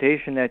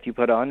presentation that you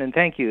put on, and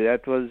thank you.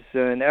 That was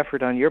an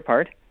effort on your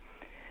part.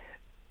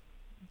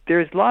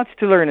 There's lots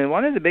to learn, and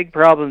one of the big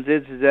problems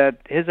is that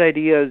his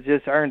ideas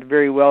just aren't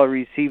very well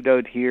received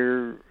out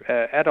here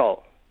at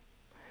all.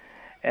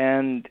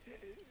 And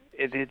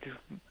it's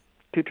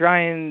to try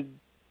and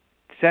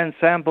send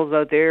samples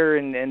out there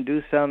and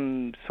do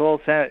some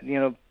soil,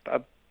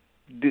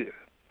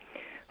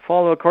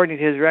 follow according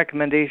to his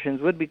recommendations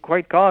would be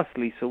quite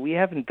costly. So we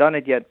haven't done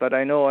it yet, but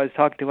I know I was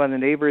talking to one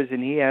of the neighbors,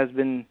 and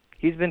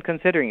he's been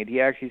considering it. He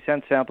actually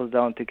sent samples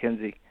down to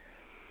Kinsey.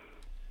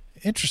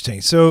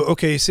 Interesting. So,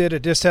 okay, you said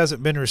it just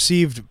hasn't been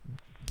received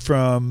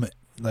from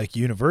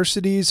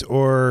universities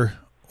or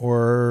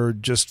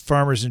just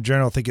farmers in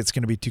general think it's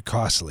going to be too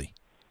costly?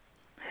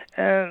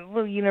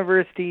 Well,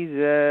 universities,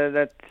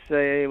 that's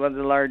one of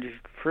the large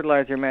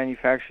fertilizer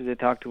manufacturers. I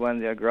talked to one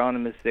of the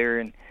agronomists there,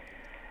 and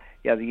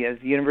yeah, the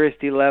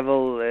university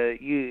level,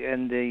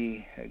 and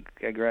the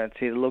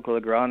local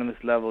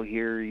agronomist level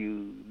here,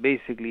 they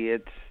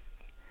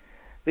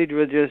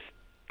will just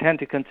tend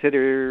to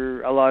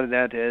consider a lot of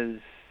that as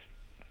a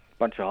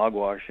bunch of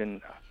hogwash,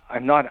 and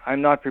I'm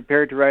not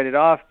prepared to write it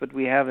off, but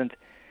we haven't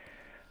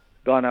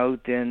gone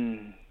out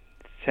and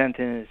sent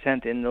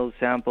in those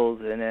samples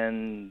and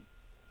then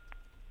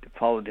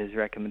followed his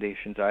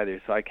recommendations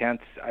either. So I can't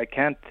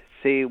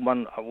say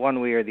one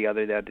way or the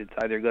other that it's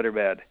either good or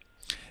bad.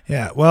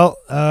 Yeah, well,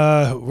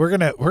 we're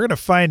gonna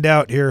find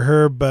out here,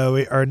 Herb.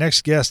 Our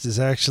next guest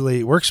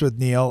works with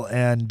Neil,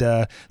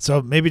 and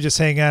so maybe just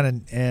hang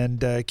on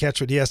and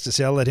catch what he has to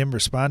say. I'll let him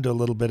respond to a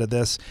little bit of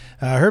this.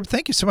 Herb,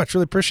 thank you so much.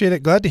 Really appreciate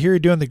it. Glad to hear you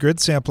doing the grid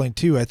sampling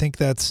too. I think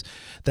that's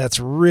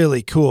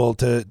really cool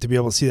to be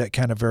able to see that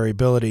kind of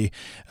variability.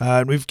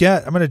 I'm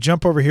going to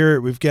jump over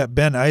here. We've got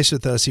Ben Ice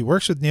with us. He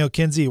works with Neil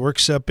Kinsey. He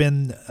works up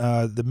in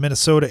the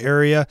Minnesota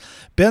area.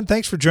 Ben,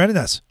 thanks for joining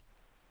us.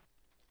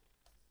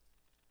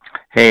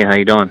 Hey, how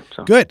you doing?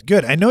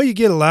 Good. I know you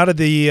get a lot of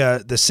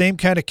the same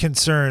kind of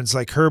concerns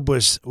like Herb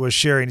was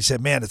sharing. He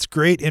said, man, it's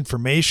great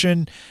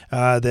information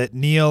that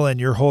Neil and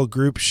your whole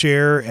group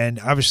share, and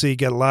obviously you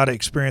get a lot of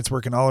experience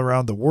working all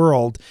around the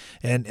world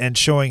and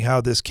showing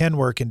how this can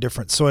work in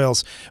different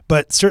soils.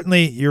 But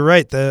certainly you're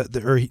right,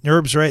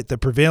 Herb's right, the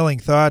prevailing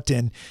thought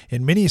in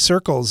many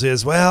circles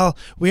is, well,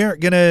 we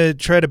aren't going to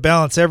try to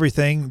balance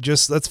everything,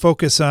 just let's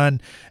focus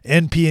on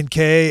N, P, and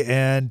K,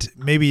 and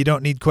maybe you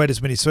don't need quite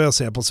as many soil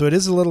samples. So it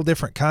is a little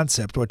different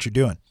concept what you're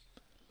doing.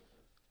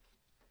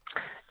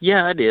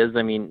 Yeah, it is.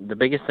 I mean, the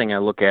biggest thing I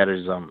look at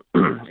is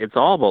it's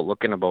all about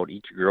looking about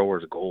each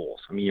grower's goals.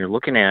 I mean, you're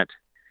looking at,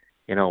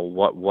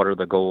 what are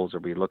the goals? Are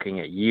we looking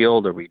at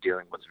yield? Are we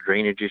dealing with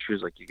drainage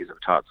issues like you guys have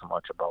taught so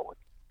much about with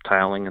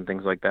tiling and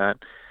things like that?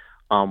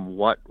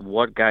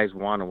 What guys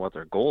want and what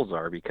their goals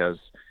are, because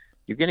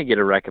you're going to get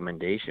a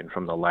recommendation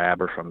from the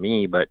lab or from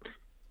me, but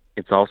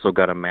it's also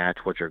got to match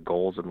what your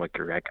goals and what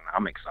your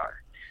economics are.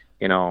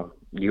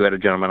 You had a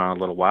gentleman on a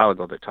little while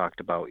ago that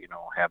talked about,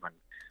 having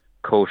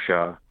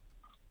kochia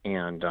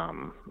and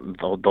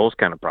those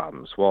kind of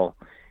problems. Well,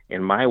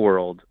 in my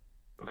world,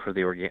 for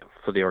the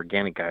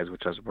organic guys,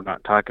 we're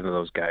not talking to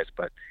those guys,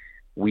 but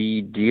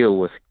we deal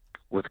with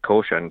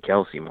kochia and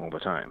calcium all the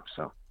time.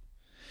 So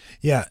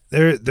yeah,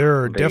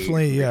 there are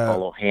definitely they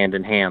follow hand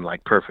in hand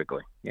like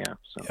perfectly. Yeah.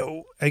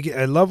 So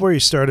I love where you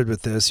started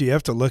with this. You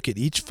have to look at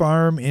each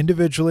farm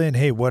individually and,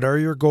 hey, what are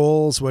your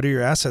goals? What are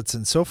your assets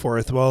and so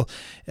forth? Well,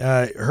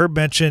 Herb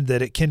mentioned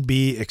that it can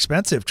be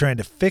expensive trying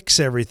to fix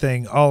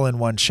everything all in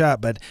one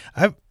shot, but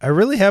I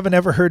really haven't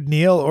ever heard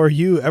Neil or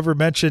you ever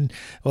mention,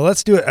 well,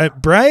 let's do it.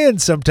 Brian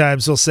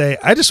sometimes will say,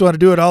 I just want to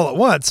do it all at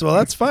once. Well,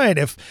 that's fine.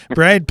 If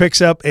Brian picks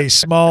up a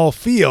small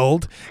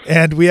field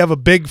and we have a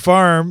big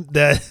farm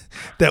that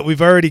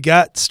we've already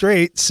got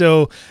straight,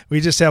 so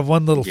we just have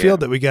one little field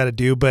that we got to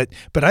do. But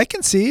I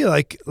can see,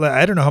 like,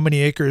 I don't know how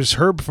many acres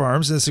Herb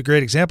farms. This is a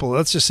great example.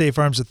 Let's just say he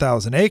farms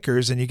 1,000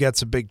 acres and you got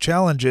some big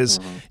challenges.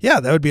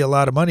 Yeah, that would be a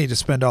lot of money to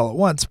spend all at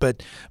once.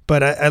 But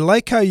I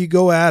like how you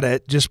go at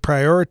it, just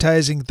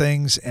prioritizing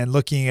things and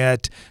looking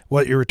at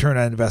what your return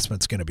on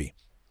investment is going to be.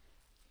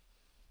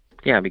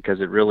 Yeah,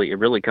 because it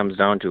really comes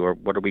down to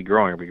what are we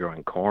growing? Are we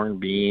growing corn,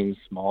 beans,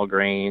 small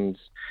grains,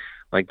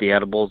 like the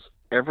edibles?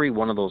 Every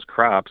one of those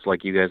crops,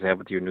 like you guys have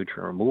with your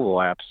nutrient removal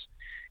apps,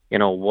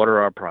 what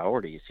are our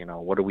priorities?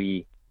 What do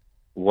we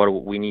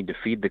need to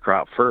feed the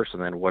crop first,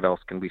 and then what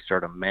else can we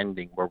start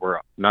amending where we're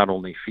not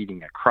only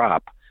feeding a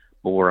crop,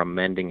 but we're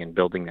amending and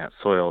building that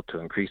soil to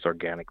increase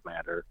organic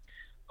matter,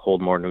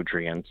 hold more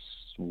nutrients,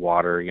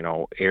 water,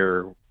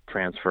 air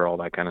transfer, all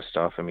that kind of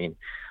stuff. I mean,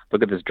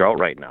 look at this drought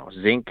right now.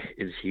 Zinc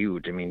is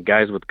huge. I mean,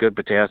 guys with good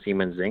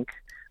potassium and zinc,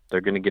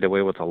 they're going to get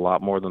away with a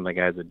lot more than the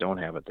guys that don't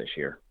have it this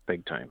year,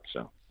 big time.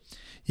 So.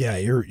 Yeah,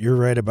 you're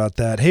right about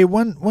that. Hey,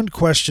 one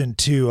question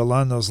too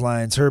along those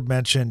lines. Herb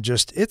mentioned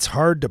it's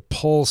hard to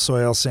pull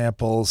soil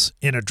samples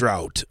in a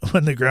drought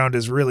when the ground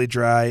is really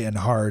dry and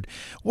hard.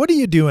 What do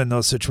you do in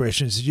those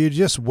situations? Do you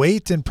just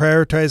wait and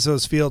prioritize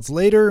those fields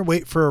later,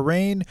 wait for a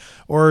rain,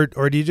 or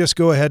do you just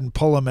go ahead and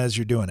pull them as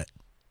you're doing it?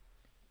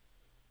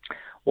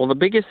 Well, the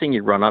biggest thing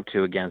you run up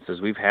to against is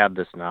we've had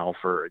this now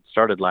it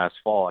started last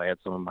fall. I had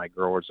some of my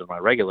growers and my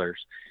regulars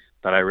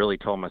that I really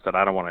told them, I said,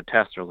 I don't want to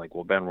test. They're like,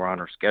 well, Ben, we're on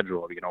our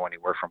schedule,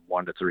 anywhere from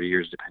 1 to 3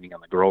 years, depending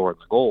on the grower and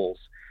the goals.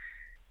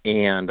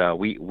 And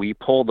we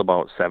pulled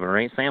about 7 or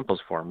 8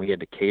 samples for him. We had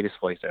to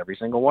K-displace every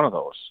single one of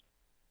those.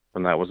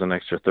 And that was an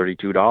extra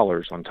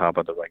 $32 on top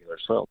of the regular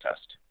soil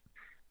test.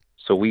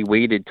 So we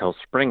waited till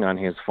spring on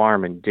his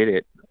farm and did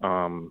it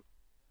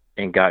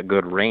and got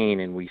good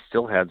rain, and we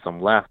still had some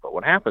left. But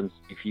what happens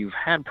if you've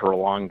had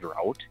prolonged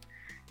drought,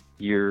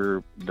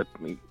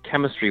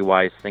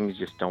 chemistry-wise, things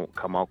just don't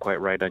come out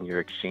quite right on your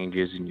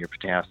exchanges, and your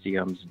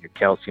potassiums and your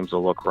calciums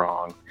will look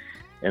wrong.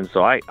 And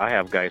so I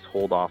have guys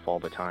hold off all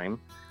the time.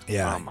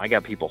 Yeah. I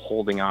got people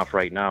holding off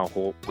right now,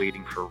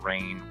 waiting for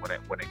rain.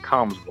 When it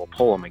comes, we'll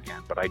pull them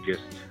again. But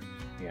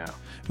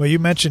Well, you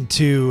mentioned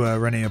too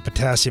running a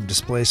potassium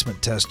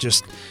displacement test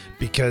just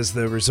because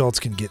the results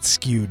can get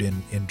skewed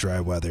in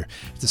dry weather.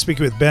 To speak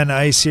with Ben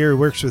Ice here, who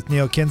works with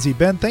Neil Kinsey.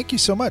 Ben, thank you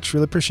so much.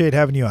 Really appreciate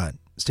having you on.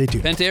 Stay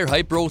tuned. Pentair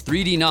Hypro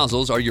 3D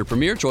nozzles are your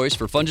premier choice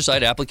for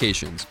fungicide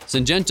applications.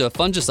 Syngenta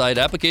fungicide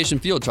application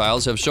field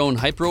trials have shown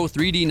Hypro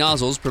 3D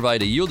nozzles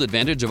provide a yield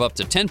advantage of up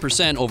to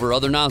 10% over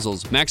other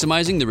nozzles,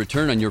 maximizing the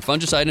return on your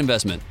fungicide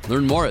investment.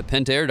 Learn more at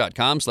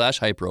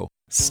pentair.com/hypro.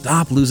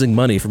 Stop losing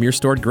money from your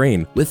stored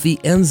grain with the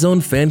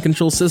EndZone fan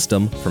control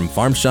system from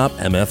Farm Shop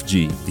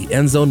MFG. The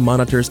EndZone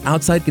monitors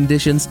outside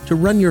conditions to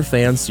run your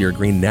fans so your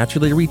grain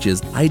naturally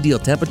reaches ideal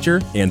temperature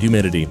and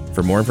humidity.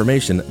 For more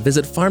information,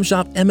 visit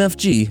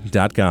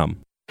farmshopmfg.com.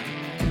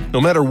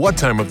 No matter what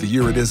time of the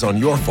year it is on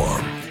your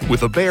farm,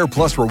 with a Bayer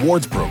Plus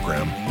Rewards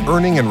program,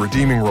 earning and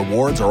redeeming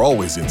rewards are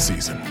always in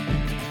season.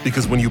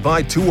 Because when you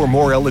buy 2 or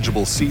more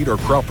eligible seed or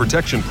crop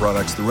protection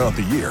products throughout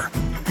the year,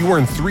 you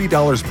earn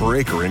 $3 per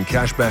acre in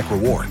cashback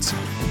rewards.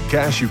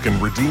 Cash you can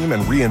redeem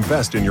and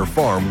reinvest in your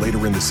farm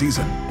later in the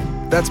season.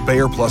 That's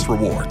Bayer Plus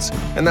Rewards,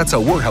 and that's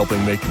how we're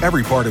helping make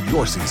every part of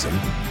your season,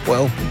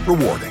 well,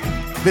 rewarding.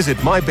 Visit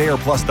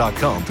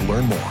mybayerplus.com to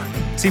learn more.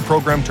 See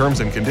program terms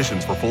and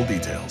conditions for full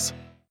details.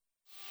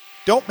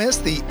 Don't miss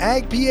the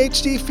Ag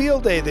PhD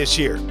Field Day this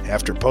year.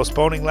 After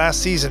postponing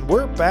last season,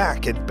 we're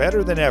back and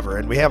better than ever,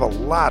 and we have a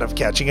lot of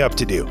catching up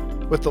to do.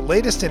 With the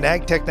latest in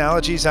ag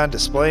technologies on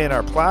display in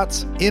our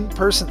plots,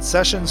 in-person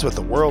sessions with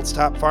the world's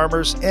top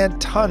farmers,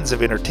 and tons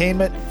of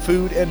entertainment,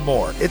 food, and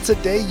more, it's a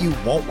day you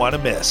won't want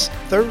to miss.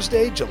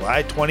 Thursday,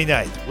 July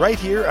 29th, right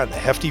here on the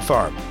Hefty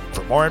Farm.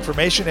 For more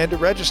information and to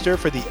register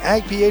for the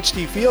Ag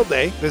PhD Field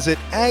Day, visit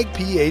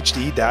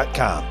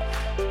agphd.com.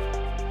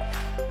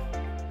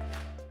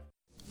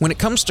 When it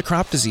comes to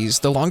crop disease,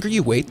 the longer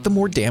you wait, the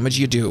more damage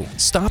you do.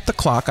 Stop the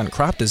clock on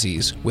crop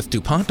disease with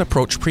DuPont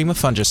Approach Prima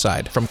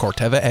fungicide from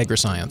Corteva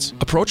Agriscience.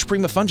 Approach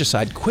Prima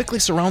fungicide quickly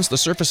surrounds the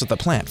surface of the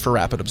plant for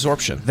rapid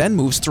absorption, then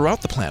moves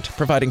throughout the plant,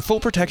 providing full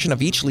protection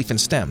of each leaf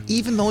and stem,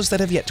 even those that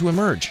have yet to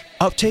emerge.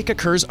 Uptake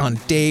occurs on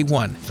day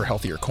 1 for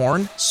healthier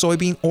corn,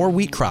 soybean, or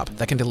wheat crop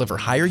that can deliver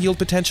higher yield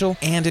potential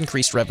and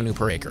increased revenue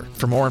per acre.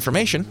 For more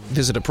information,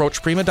 visit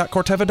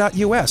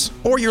approachprima.corteva.us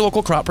or your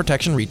local crop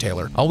protection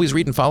retailer. Always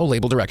read and follow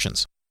label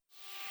directions.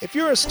 If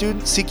you're a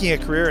student seeking a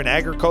career in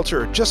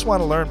agriculture or just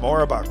want to learn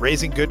more about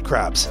raising good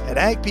crops, at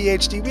Ag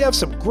PhD we have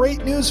some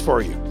great news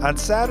for you. On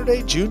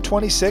Saturday, June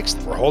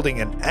 26th, we're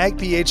holding an Ag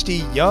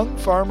PhD Young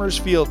Farmers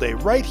Field Day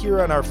right here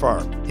on our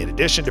farm. In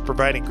addition to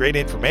providing great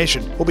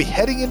information, we'll be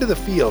heading into the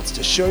fields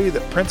to show you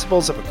the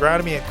principles of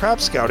agronomy and crop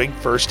scouting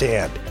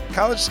firsthand.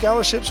 College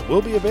scholarships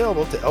will be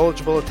available to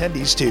eligible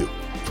attendees too.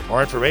 For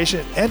more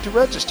information and to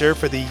register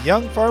for the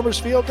Young Farmers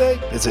Field Day,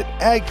 visit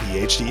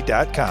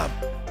agphd.com.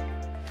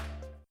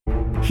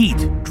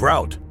 Heat,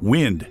 drought,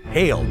 wind,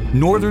 hail,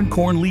 northern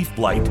corn leaf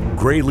blight,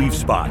 gray leaf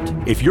spot.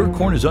 If your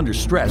corn is under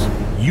stress,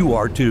 you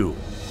are too.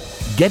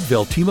 Get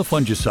Veltima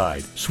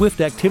fungicide, swift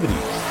activity,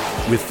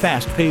 with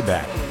fast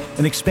payback,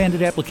 an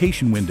expanded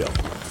application window.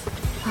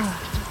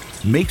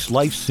 Makes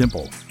life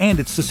simple, and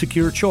it's the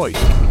secure choice.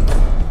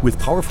 With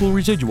powerful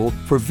residual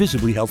for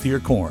visibly healthier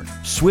corn.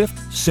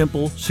 Swift,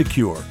 simple,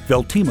 secure.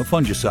 Veltima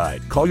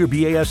fungicide. Call your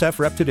BASF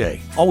rep today.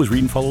 Always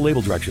read and follow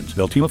label directions.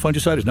 Veltima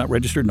fungicide is not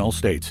registered in all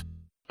states.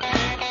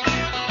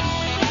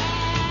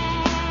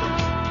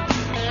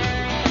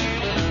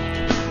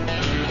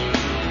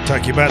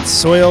 Talking about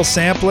soil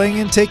sampling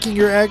and taking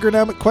your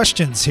agronomic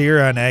questions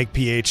here on Ag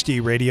PhD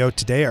Radio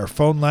today. Our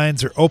phone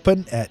lines are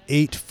open at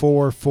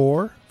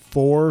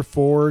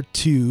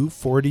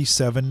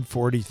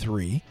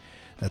 844-442-4743.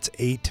 That's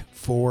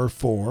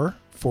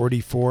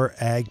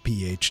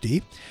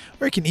 844-44-AG-PHD.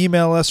 Or you can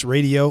email us,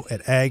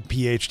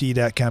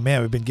 radio@agphd.com.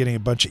 Man, we've been getting a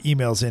bunch of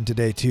emails in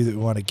today, too, that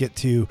we want to get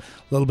to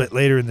a little bit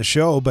later in the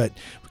show. But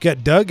we've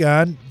got Doug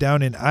on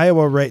down in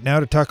Iowa right now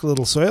to talk a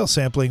little soil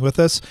sampling with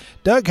us.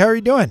 Doug, how are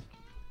you doing?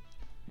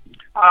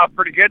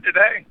 Pretty good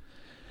today.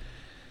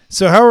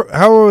 So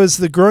how was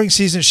the growing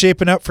season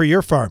shaping up for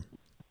your farm?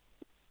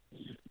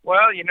 Well,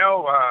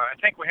 I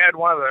think we had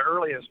one of the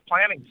earliest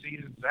planting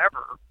seasons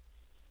ever.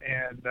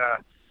 And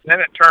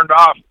then it turned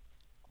off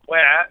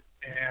wet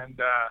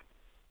and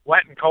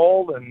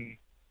cold, and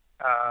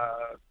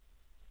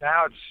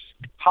now it's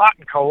hot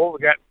and cold. We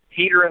got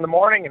heater in the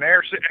morning and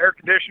air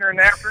conditioner in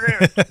the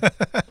afternoon.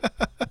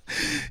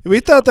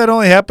 We thought that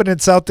only happened in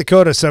South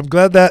Dakota, so I'm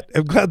glad that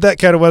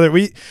kind of weather.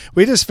 We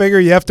just figure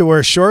you have to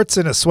wear shorts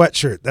and a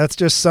sweatshirt. That's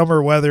just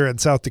summer weather in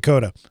South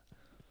Dakota.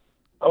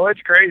 Oh, it's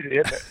crazy,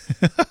 isn't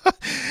it?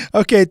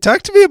 Okay,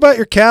 talk to me about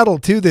your cattle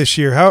too this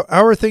year. How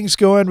are things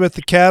going with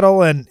the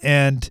cattle,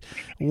 and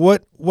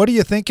what are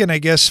you thinking, I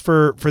guess,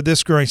 for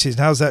this growing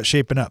season? How's that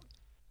shaping up?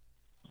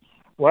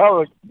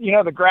 Well,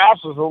 the grass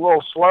was a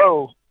little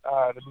slow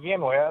to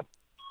begin with,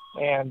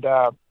 and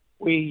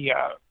we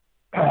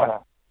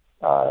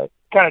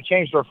kind of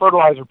changed our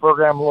fertilizer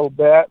program a little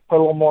bit, put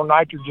a little more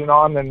nitrogen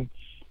on than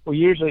we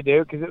usually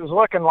do, because it was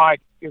looking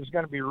like it was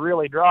going to be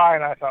really dry,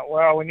 and I thought,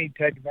 well, we need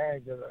to take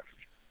advantage of the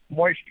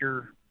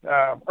moisture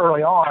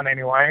early on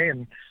anyway,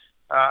 and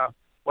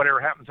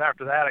whatever happens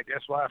after that, I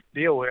guess we'll have to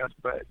deal with.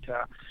 But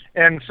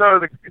and so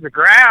the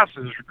grass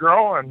is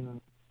growing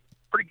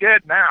pretty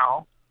good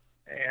now,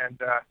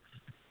 and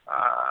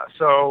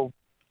so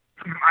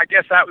I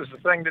guess that was the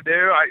thing to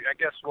do. I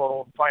guess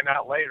we'll find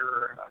out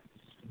later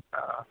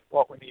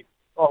what we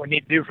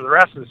need to do for the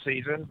rest of the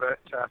season, but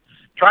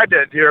tried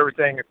to do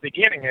everything at the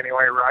beginning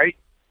anyway, right?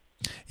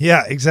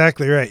 Yeah,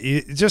 exactly right.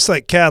 Just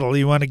like cattle,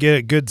 you want to get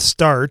a good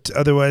start.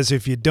 Otherwise,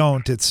 if you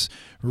don't, it's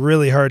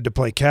really hard to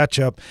play catch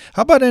up.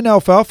 How about in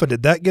alfalfa?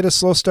 Did that get a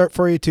slow start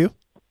for you too?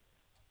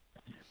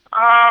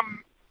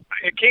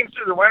 It came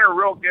through the winter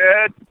real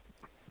good.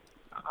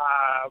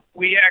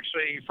 We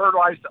actually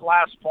fertilized it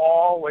last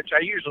fall, which I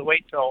usually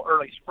wait till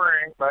early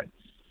spring, but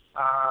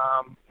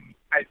I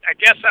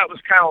guess that was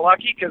kind of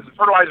lucky because the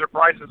fertilizer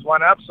prices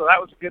went up, so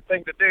that was a good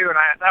thing to do, and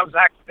that was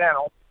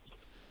accidental.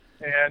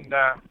 And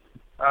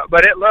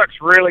but it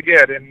looks really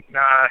good, and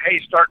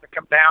hay's starting to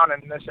come down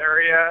in this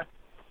area,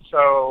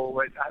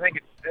 so I think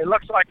it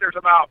looks like there's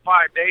about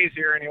 5 days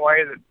here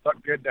anyway that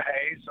look good to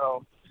hay,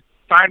 so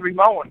time to be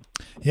mowing.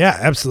 Yeah,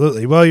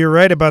 absolutely. Well, you're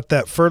right about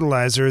that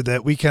fertilizer,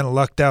 that we kind of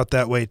lucked out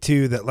that way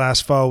too, that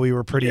last fall we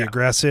were pretty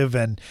aggressive,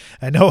 and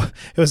I know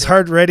it was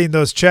hard writing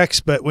those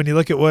checks, but when you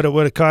look at what it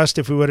would have cost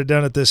if we would have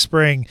done it this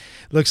spring,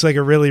 it looks like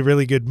a really,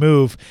 really good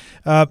move.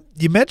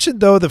 You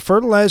mentioned, though, the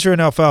fertilizer in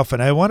alfalfa,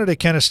 and I wanted to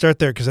kind of start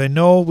there because I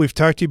know we've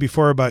talked to you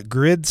before about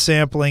grid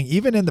sampling,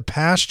 even in the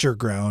pasture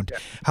ground. Yeah.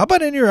 How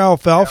about in your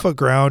alfalfa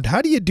ground?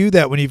 How do you do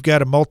that when you've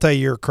got a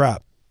multi-year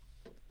crop?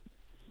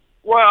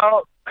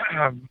 Well,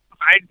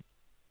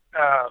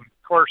 of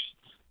course,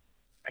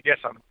 I guess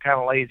I'm kind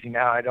of lazy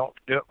now. I don't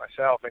do it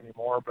myself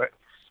anymore, but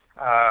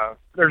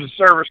there's a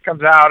service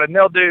comes out, and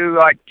they'll do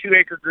like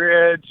 2-acre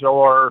grids,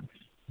 or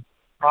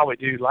probably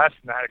do less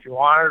than that if you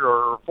want it,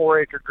 or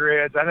 4-acre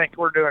grids. I think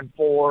we're doing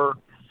 4,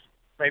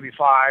 maybe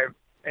 5,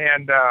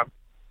 and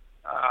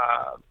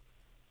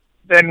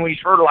then we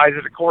fertilize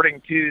it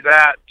according to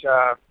that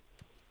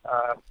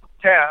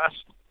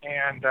test,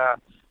 and I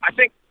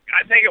think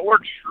it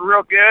works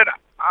real good.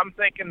 I'm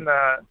thinking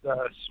the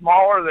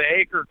smaller the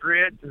acre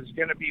grids is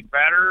going to be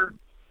better,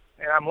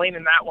 and I'm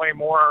leaning that way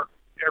more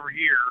every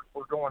year.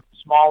 We're going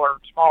smaller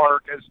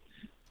because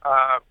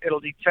it'll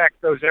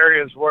detect those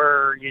areas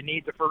where you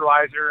need the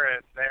fertilizer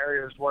and the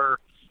areas where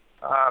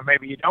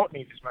maybe you don't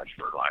need as much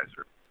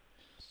fertilizer.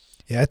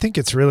 Yeah, I think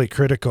it's really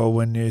critical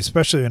when,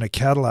 especially in a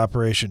cattle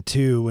operation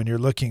too, when you're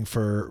looking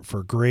for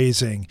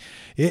grazing,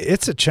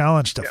 it's a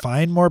challenge to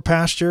find more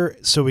pasture.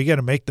 So we got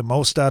to make the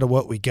most out of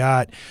what we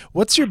got.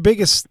 What's your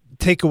biggest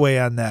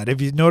takeaway on that? Have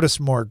you noticed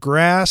more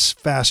grass,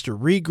 faster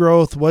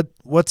regrowth?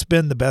 What's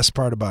been the best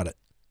part about it?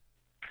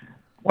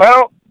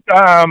 Well,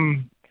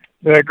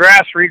 the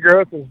grass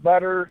regrowth is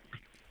better.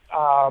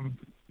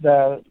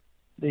 The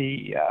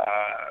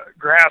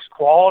grass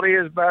quality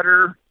is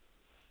better.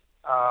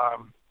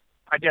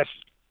 I guess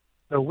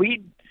I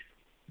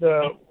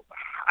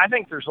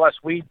think there's less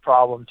weed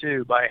problem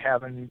too by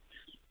having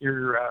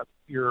your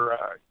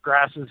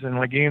grasses and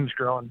legumes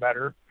growing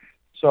better.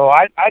 So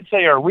I'd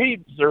say our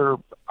weeds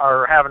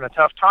are having a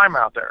tough time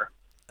out there.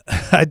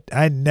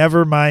 I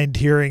never mind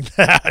hearing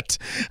that.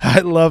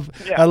 I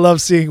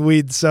love seeing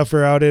weeds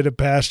suffer out in a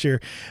pasture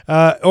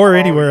or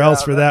anywhere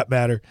else for that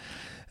matter.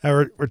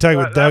 We're talking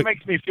with Doug. That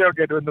makes me feel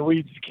good when the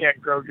weeds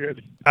can't grow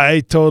good. I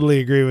totally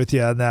agree with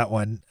you on that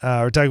one.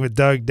 We're talking with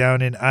Doug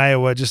down in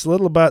Iowa, just a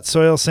little about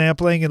soil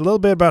sampling and a little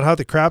bit about how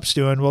the crop's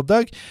doing. Well,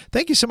 Doug,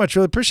 thank you so much.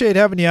 Really appreciate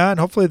having you on.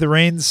 Hopefully the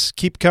rains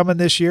keep coming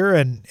this year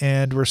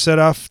and we're set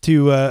off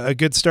to a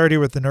good start here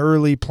with an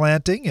early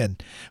planting,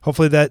 and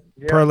hopefully that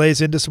parlays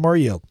into some more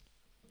yield.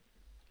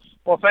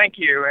 Well, thank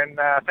you. And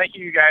thank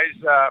you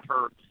guys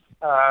for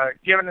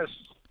giving us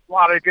a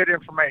lot of good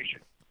information.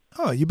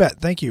 Oh, you bet.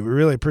 Thank you. We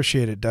really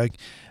appreciate it, Doug.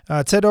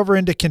 Let's head over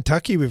into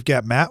Kentucky. We've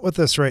got Matt with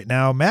us right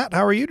now. Matt,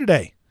 how are you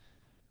today?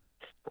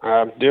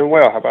 I'm doing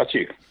well. How about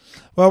you?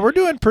 Well, we're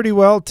doing pretty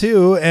well,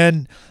 too.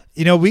 And,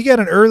 we got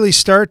an early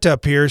start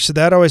up here, so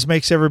that always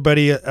makes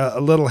everybody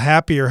a little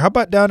happier. How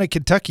about down in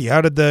Kentucky?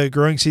 How did the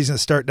growing season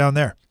start down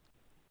there?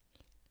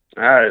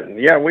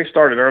 Yeah, we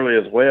started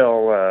early as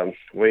well.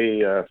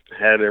 We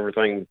had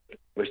everything.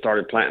 We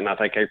started planting, I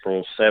think,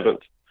 April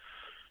 7th.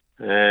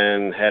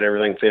 And had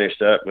everything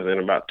finished up within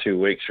about 2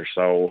 weeks or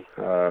so.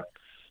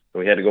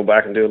 We had to go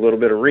back and do a little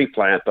bit of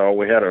replant, though.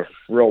 We had a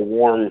real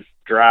warm,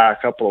 dry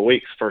couple of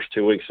weeks, first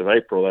 2 weeks of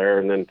April there,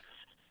 and then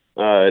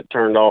it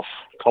turned off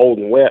cold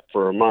and wet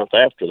for a month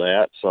after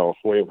that. So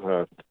we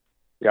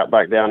got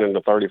back down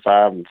into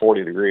 35 and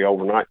 40-degree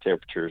overnight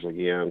temperatures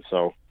again.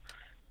 So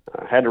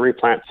I had to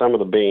replant some of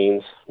the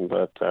beans,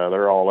 but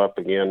they're all up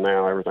again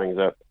now. Everything's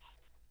up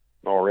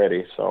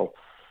already, so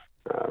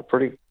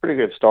pretty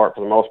good start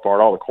for the most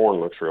part. All the corn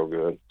looks real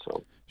good.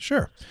 So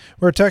sure.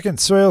 We're talking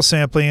soil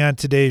sampling on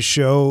today's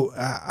show.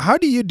 How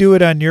do you do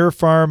it on your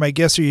farm? I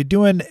guess, are you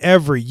doing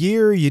every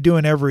year? Are you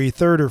doing every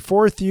third or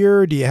fourth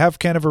year? Do you have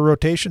kind of a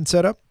rotation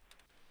set up?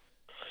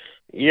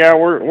 Yeah,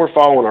 we're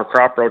following our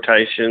crop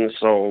rotation.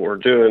 So we're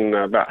doing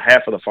about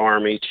half of the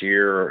farm each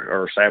year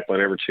or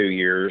sampling every 2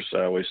 years.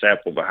 We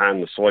sample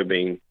behind the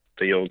soybean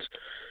fields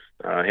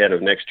ahead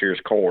of next year's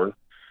corn.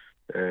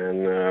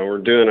 And we're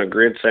doing a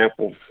grid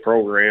sample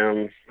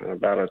program,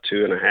 about a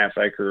 2.5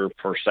 acre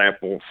per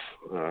sample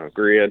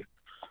grid.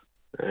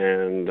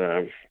 And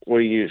I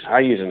use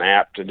an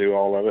app to do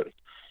all of it.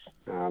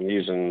 I'm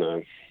using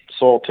the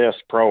Soil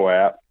Test Pro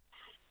app,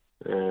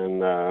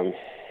 and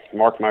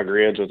mark my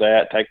grids with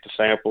that, take the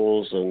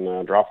samples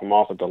and drop them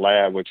off at the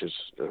lab, which is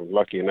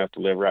lucky enough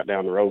to live right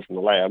down the road from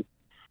the lab,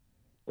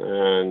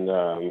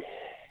 and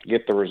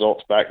get the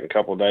results back in a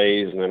couple of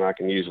days, and then I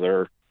can use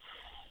their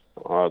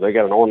they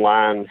got an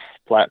online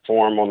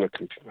platform on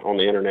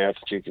the internet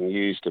that you can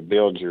use to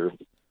build your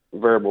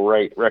variable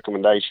rate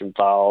recommendation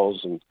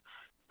files, and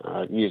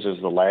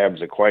uses the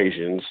lab's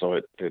equations, so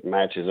it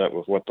matches up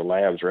with what the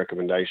lab's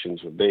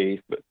recommendations would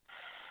be, but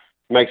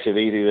makes it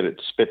easy that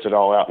it spits it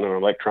all out in an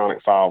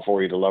electronic file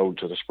for you to load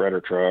to the spreader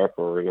truck,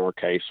 or in our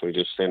case, we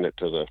just send it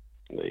to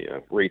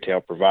the retail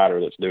provider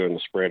that's doing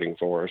the spreading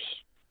for us.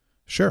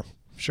 Sure.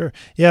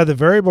 Yeah, the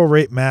variable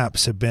rate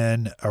maps have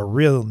been a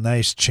real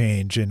nice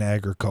change in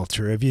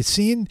agriculture. Have you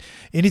seen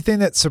anything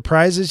that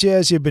surprises you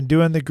as you've been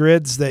doing the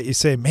grids that you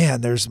say, man,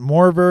 there's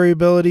more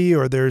variability,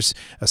 or there's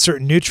a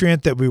certain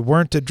nutrient that we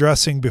weren't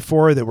addressing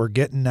before that we're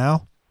getting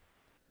now?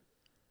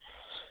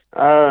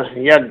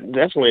 Yeah,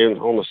 definitely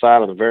on the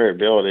side of the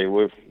variability.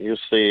 You'll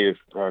see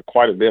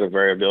quite a bit of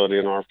variability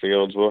in our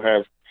fields. You'll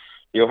have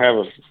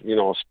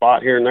a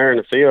spot here and there in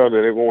the field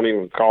that it won't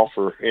even call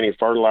for any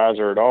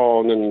fertilizer at all,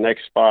 and then the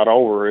next spot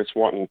over, it's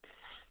wanting,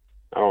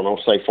 I don't know,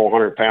 say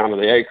 400 pound of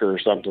the acre or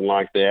something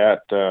like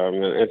that.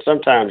 And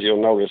sometimes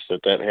you'll notice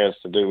that has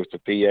to do with the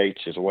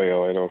pH as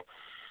well.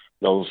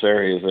 Those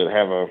areas that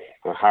have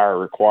a higher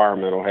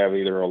requirement will have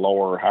either a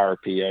lower or higher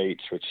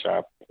pH, which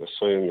I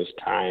assume is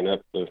tying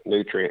up the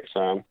nutrient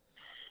some.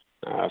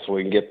 So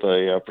we can get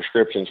the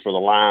prescriptions for the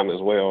lime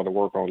as well to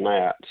work on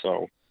that.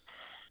 So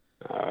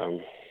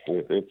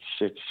it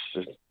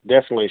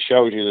definitely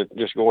shows you that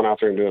just going out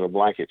there and doing a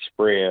blanket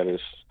spread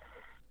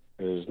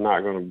is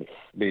not going to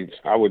be,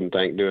 I wouldn't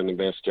think, doing the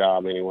best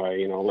job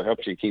anyway. It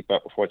helps you keep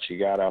up with what you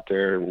got out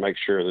there and make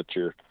sure that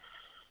your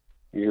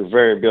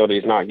variability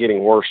is not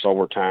getting worse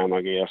over time,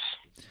 I guess.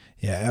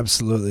 Yeah,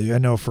 absolutely. I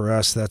know for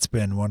us, that's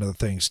been one of the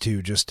things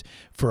too. Just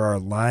for our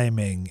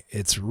liming,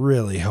 it's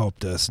really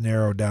helped us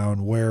narrow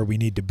down where we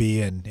need to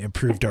be and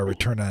improved our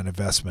return on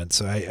investment.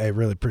 So I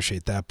really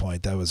appreciate that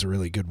point. That was a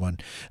really good one.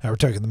 We're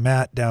talking to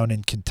Matt down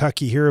in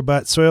Kentucky here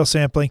about soil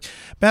sampling.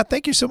 Matt,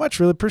 thank you so much.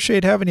 Really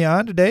appreciate having you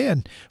on today,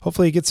 and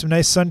hopefully you get some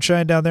nice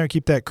sunshine down there and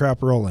keep that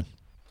crop rolling.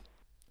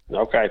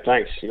 Okay,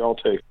 thanks. You all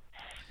too.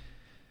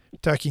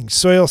 Talking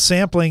soil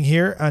sampling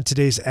here on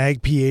today's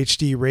Ag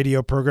PhD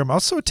radio program.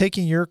 Also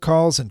taking your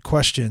calls and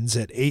questions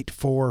at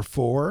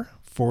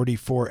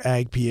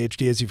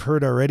 844-44-AG-PhD. As you've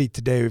heard already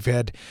today, we've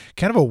had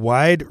kind of a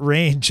wide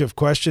range of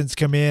questions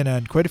come in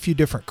on quite a few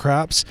different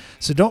crops.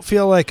 So don't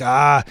feel like,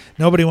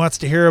 nobody wants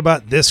to hear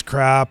about this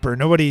crop or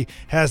nobody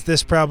has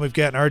this problem we've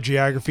got in our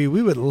geography.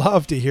 We would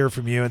love to hear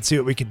from you and see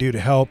what we can do to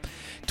help.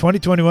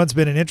 2021's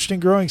been an interesting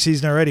growing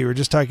season already. We're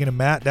just talking to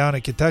Matt down in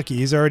Kentucky.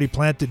 He's already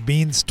planted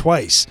beans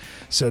twice.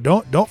 So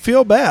don't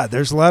feel bad.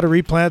 There's a lot of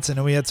replants. I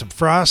know we had some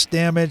frost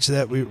damage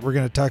that we're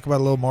going to talk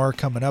about a little more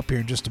coming up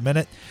here in just a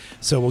minute.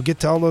 So we'll get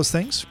to all those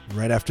things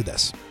right after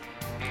this.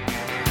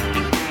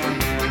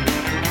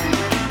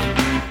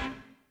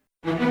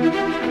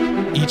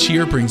 Each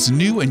year brings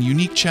new and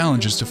unique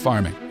challenges to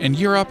farming, and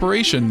your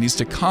operation needs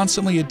to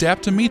constantly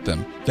adapt to meet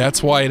them.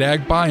 That's why at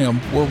AgBiome,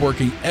 we're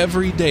working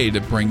every day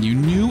to bring you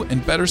new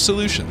and better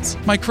solutions,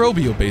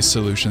 microbial-based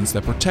solutions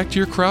that protect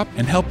your crop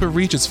and help it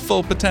reach its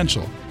full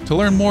potential. To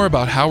learn more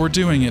about how we're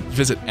doing it,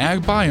 visit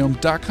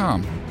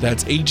agbiome.com.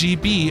 That's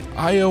AGBIOME.com.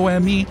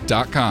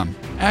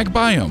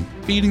 AgBiome,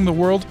 feeding the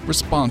world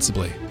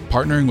responsibly,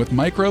 partnering with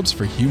microbes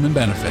for human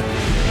benefit.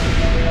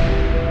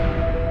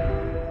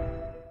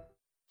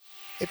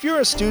 If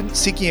you're a student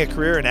seeking a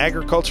career in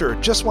agriculture or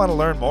just want to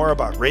learn more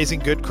about raising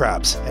good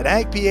crops, at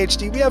Ag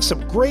PhD we have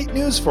some great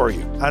news for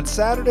you. On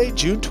Saturday,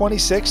 June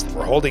 26th,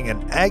 we're holding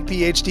an Ag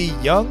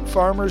PhD Young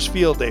Farmers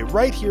Field Day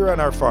right here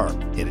on our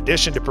farm. In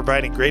addition to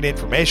providing great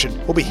information,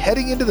 we'll be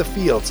heading into the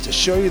fields to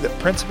show you the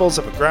principles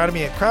of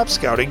agronomy and crop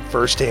scouting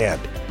firsthand.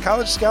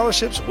 College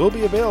scholarships will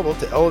be available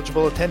to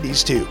eligible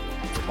attendees too.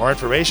 For more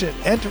information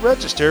and to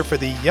register for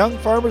the Young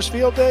Farmers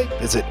Field Day,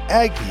 visit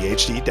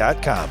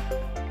agphd.com.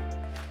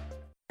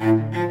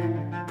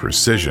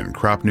 Precision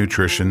crop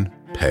nutrition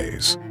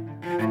pays.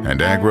 And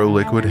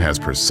AgroLiquid has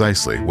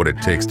precisely what it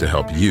takes to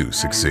help you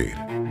succeed.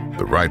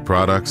 The right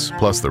products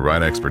plus the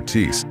right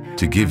expertise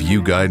to give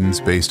you guidance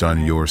based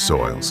on your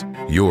soils,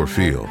 your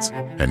fields,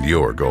 and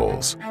your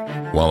goals.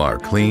 While our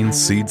clean,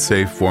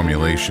 seed-safe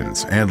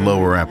formulations and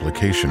lower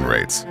application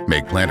rates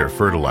make planter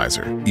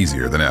fertilizer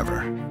easier than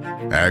ever.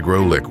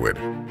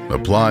 AgroLiquid.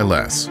 Apply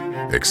less.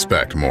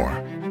 Expect more.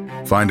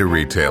 Find a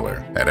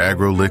retailer at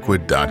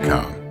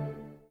agroliquid.com.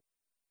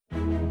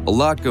 A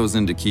lot goes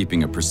into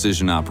keeping a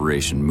precision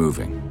operation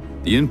moving.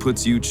 The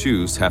inputs you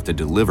choose have to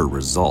deliver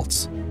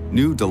results.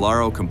 New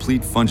Delaro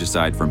Complete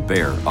Fungicide from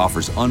Bayer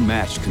offers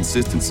unmatched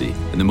consistency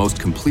and the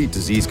most complete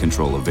disease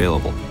control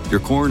available.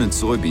 Your corn and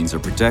soybeans are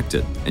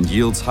protected and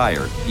yields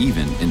higher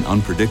even in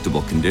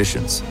unpredictable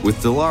conditions. With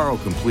Delaro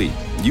Complete,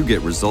 you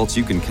get results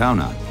you can count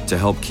on to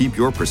help keep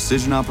your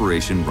precision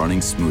operation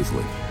running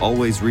smoothly.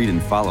 Always read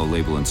and follow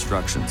label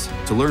instructions.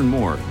 To learn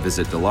more,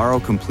 visit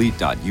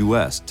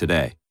delarocomplete.us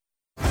today.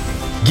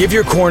 Give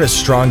your corn a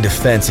strong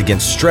defense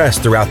against stress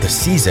throughout the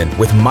season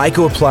with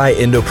MycoApply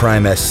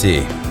Endoprime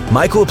SC.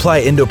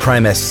 MycoApply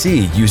Endoprime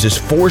SC uses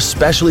 4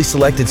 specially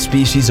selected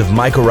species of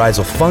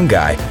mycorrhizal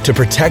fungi to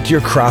protect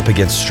your crop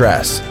against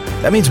stress.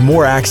 That means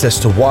more access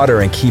to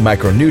water and key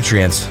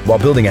micronutrients while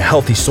building a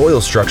healthy soil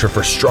structure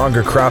for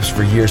stronger crops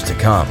for years to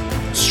come.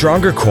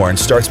 Stronger corn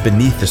starts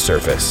beneath the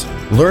surface.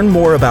 Learn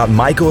more about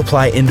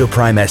MycoApply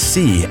Endoprime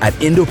SC at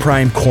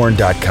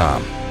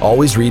endoprimecorn.com.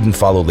 Always read and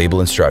follow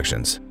label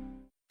instructions.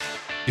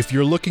 If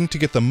you're looking to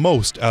get the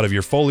most out of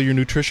your foliar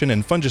nutrition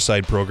and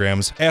fungicide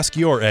programs, ask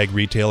your ag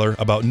retailer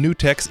about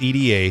Nutex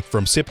EDA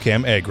from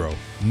Sipcam Agro.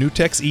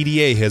 Nutex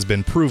EDA has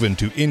been proven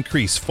to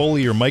increase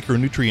foliar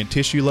micronutrient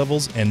tissue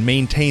levels and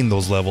maintain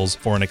those levels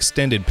for an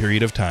extended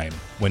period of time.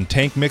 When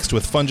tank mixed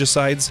with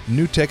fungicides,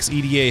 Nutex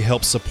EDA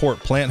helps support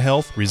plant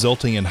health,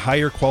 resulting in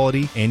higher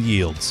quality and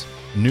yields.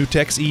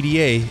 Nutex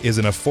EDA is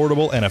an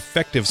affordable and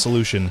effective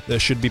solution that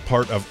should be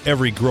part of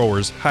every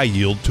grower's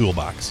high-yield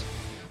toolbox.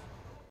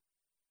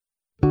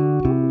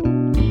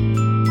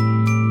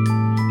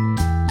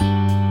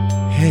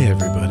 Hey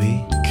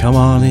everybody, come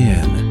on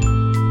in.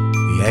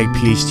 The Ag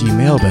PhD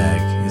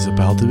mailbag is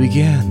about to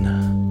begin.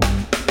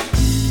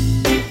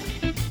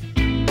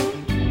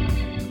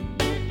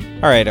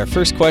 All right, our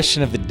first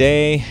question of the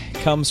day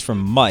comes from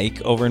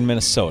Mike over in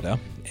Minnesota,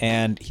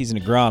 and he's an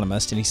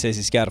agronomist, and he says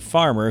he's got a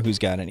farmer who's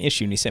got an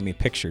issue, and he sent me a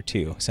picture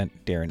too.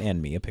 Sent Darren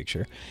and me a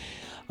picture.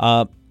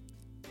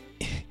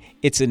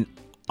 It's an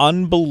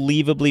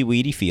unbelievably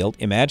weedy field.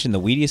 Imagine the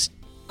weediest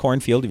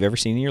cornfield you've ever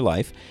seen in your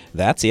life.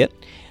 That's it.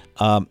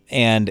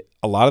 And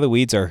a lot of the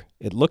weeds are,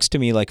 it looks to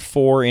me like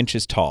 4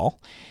 inches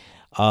tall.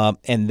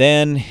 And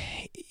then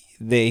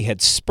they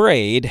had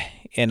sprayed,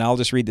 and I'll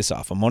just read this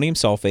off, ammonium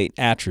sulfate,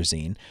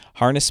 atrazine,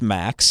 Harness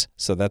Max,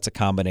 so that's a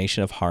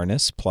combination of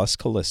Harness plus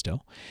Callisto,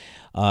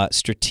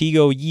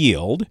 Stratego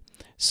Yield,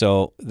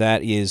 So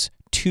that is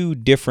 2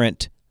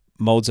 different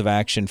modes of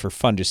action for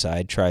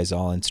fungicide,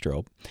 Trizol and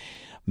Strobe.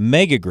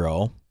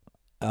 Megagrow,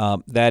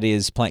 that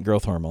is plant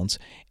growth hormones.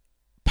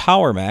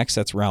 Power Max,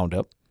 that's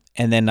Roundup,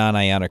 and then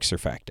non-ionic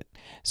surfactant.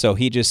 So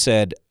he just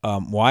said,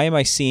 why am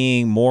I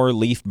seeing more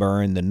leaf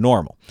burn than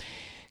normal?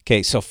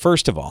 Okay, so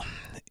first of all,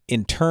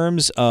 in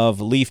terms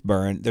of leaf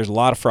burn, there's a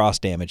lot of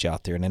frost damage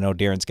out there, and I know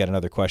Darren's got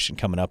another question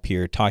coming up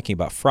here talking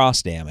about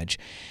frost damage,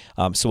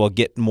 so we'll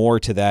get more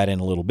to that in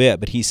a little bit,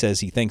 but he says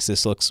he thinks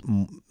this looks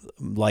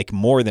like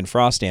more than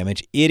frost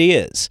damage. It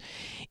is.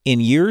 In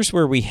years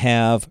where we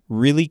have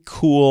really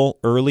cool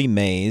early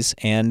Mays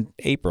and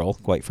April,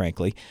 quite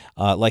frankly,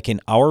 like in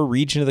our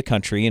region of the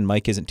country, and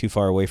Mike isn't too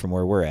far away from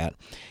where we're at,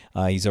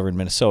 he's over in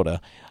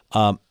Minnesota,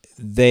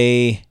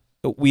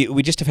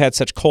 we just have had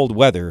such cold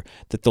weather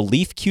that the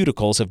leaf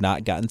cuticles have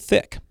not gotten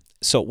thick.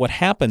 So what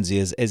happens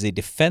is, as a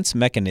defense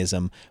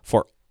mechanism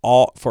for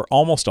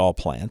almost all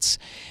plants,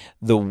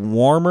 the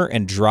warmer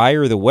and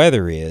drier the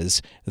weather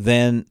is,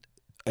 then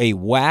a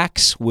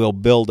wax will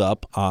build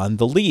up on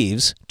the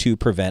leaves to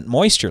prevent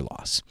moisture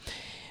loss.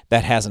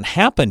 That hasn't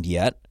happened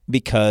yet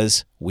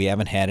because we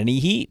haven't had any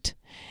heat.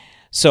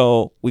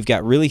 So we've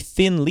got really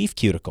thin leaf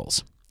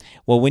cuticles.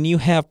 Well, when you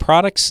have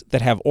products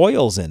that have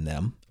oils in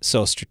them,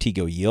 so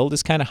Stratego Yield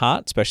is kind of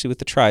hot, especially with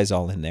the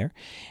Trizol in there,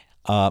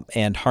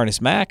 and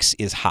Harness Max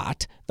is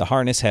hot. The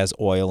Harness has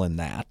oil in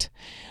that.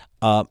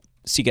 So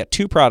you got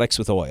 2 products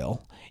with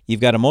oil. You've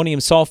got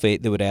ammonium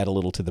sulfate that would add a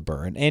little to the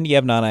burn, and you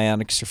have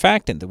non-ionic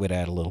surfactant that would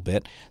add a little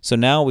bit. So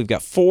now we've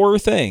got 4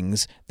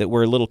 things that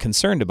we're a little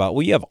concerned about.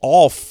 Well, you have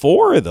all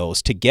 4 of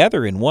those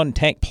together in one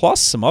tank,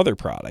 plus some other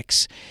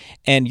products,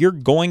 and you're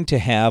going to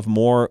have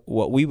more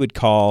what we would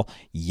call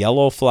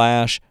yellow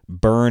flash,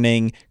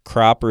 burning,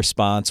 crop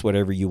response,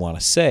 whatever you want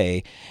to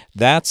say.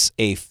 That's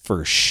a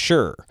for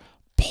sure.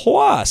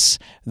 Plus,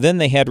 then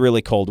they had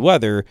really cold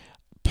weather,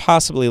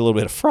 possibly a little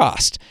bit of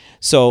frost.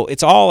 So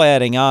it's all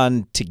adding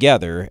on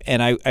together.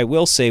 And I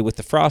will say with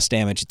the frost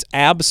damage, it's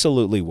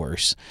absolutely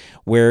worse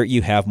where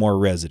you have more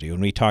residue.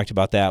 And we talked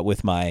about that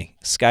with my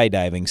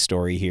skydiving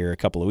story here a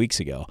couple of weeks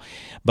ago.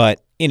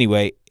 But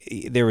anyway,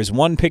 there was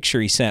one picture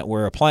he sent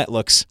where a plant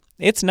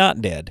it's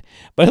not dead,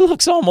 but it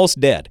looks almost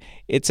dead.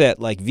 It's at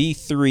like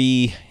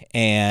V3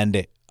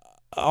 and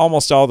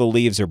almost all the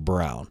leaves are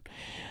brown.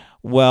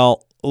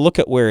 Well, look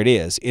at where it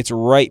is. It's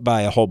right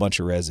by a whole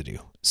bunch of residue.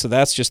 So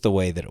that's just the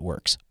way that it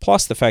works.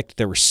 Plus the fact that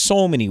there were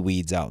so many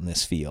weeds out in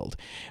this field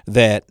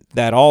that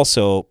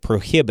also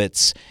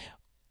prohibits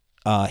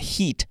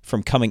heat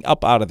from coming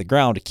up out of the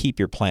ground to keep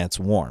your plants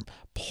warm.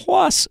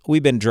 Plus,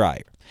 we've been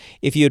drier.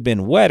 If you had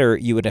been wetter,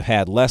 you would have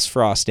had less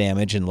frost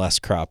damage and less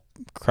crop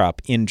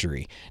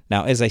injury.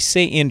 Now, as I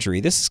say injury,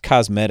 this is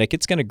cosmetic.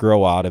 It's going to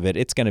grow out of it.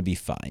 It's going to be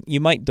fine.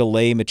 You might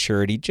delay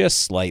maturity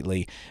just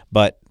slightly,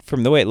 but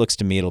from the way it looks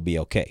to me, it'll be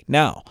okay.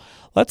 Now,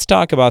 let's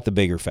talk about the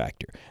bigger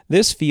factor.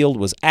 This field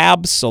was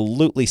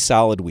absolutely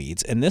solid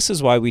weeds, and this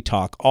is why we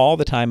talk all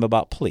the time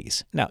about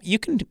please. Now, you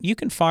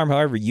can farm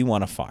however you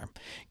want to farm.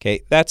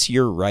 Okay, that's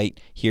your right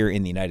here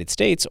in the United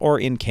States or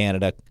in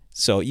Canada.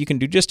 So you can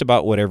do just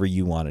about whatever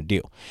you want to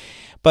do.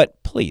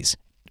 But please,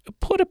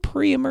 put a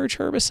pre-emerge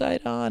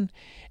herbicide on,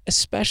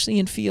 especially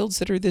in fields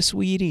that are this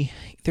weedy.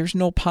 There's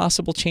no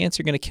possible chance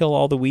you're going to kill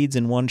all the weeds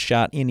in one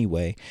shot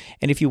anyway.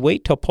 And if you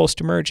wait till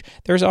post-emerge,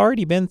 there's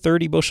already been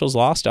 30 bushels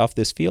lost off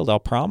this field, I'll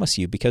promise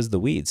you, because of the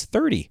weeds.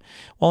 30.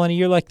 Well, in a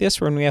year like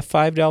this, when we have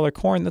 $5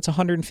 corn, that's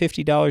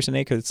 $150 an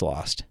acre that's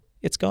lost.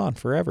 It's gone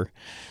forever.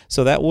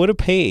 So that would have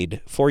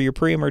paid for your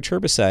pre-emerge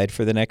herbicide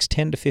for the next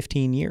 10 to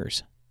 15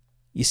 years.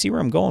 You see where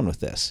I'm going with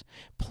this.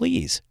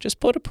 Please, just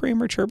put a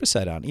pre-emerge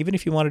herbicide on. Even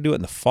if you want to do it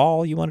in the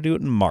fall, you want to do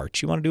it in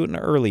March, you want to do it in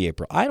early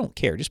April. I don't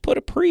care. Just put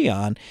a pre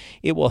on.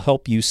 It will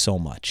help you so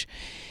much.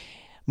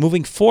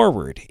 Moving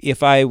forward,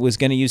 if I was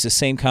going to use the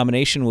same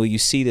combination, will you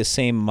see the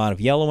same amount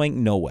of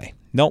yellowing? No way.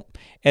 Nope.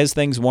 As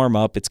things warm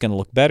up, it's going to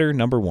look better,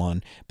 number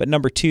one. But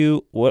number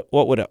two, what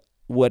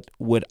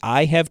would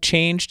I have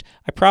changed?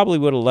 I probably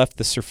would have left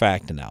the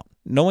surfactant out.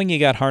 Knowing you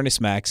got Harness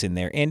Max in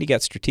there and you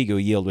got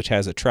Stratego Yield, which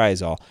has a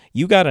Trizol,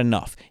 you got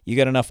enough. You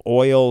got enough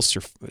oils,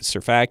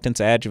 surfactants,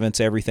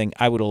 adjuvants, everything.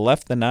 I would have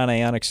left the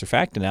non-ionic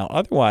surfactant out.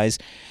 Otherwise,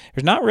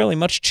 there's not really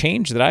much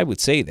change that I would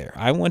say there.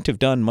 I wouldn't have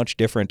done much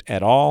different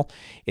at all.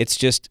 It's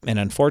just an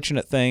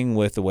unfortunate thing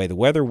with the way the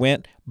weather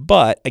went.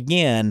 But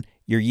again,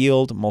 your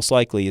yield most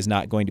likely is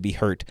not going to be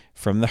hurt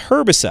from the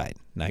herbicide.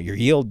 Now, your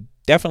yield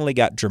definitely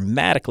got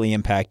dramatically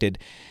impacted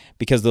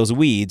because those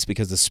weeds,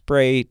 because the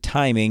spray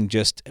timing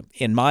just,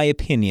 in my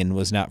opinion,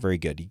 was not very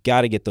good. You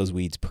got to get those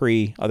weeds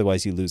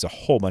otherwise you lose a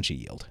whole bunch of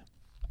yield.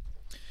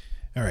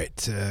 All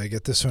right, I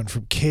got this one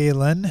from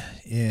Kalen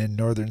in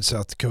northern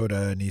South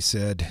Dakota, and he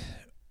said,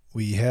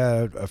 we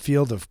had a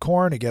field of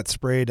corn. It got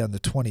sprayed on the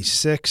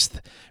 26th.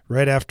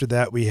 Right after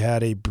that, we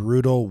had a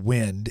brutal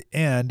wind,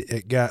 and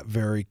it got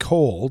very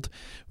cold.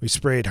 We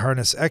sprayed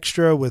Harness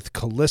Extra with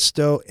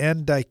Callisto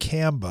and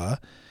Dicamba,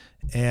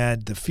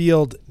 and the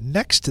field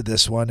next to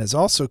this one is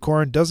also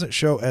corn. Doesn't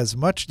show as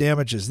much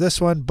damage as this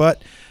one,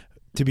 but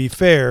to be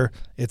fair,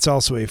 it's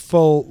also a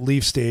full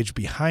leaf stage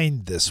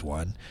behind this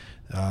one.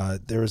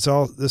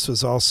 This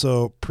was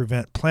also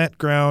prevent plant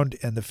ground,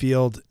 and the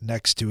field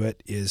next to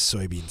it is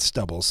soybean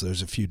stubble. So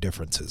there's a few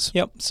differences.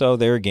 Yep. So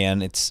there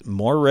again, it's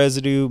more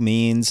residue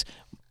means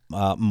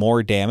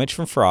more damage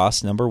from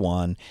frost, number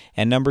one.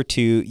 And number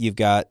two, you've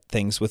got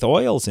things with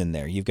oils in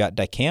there. You've got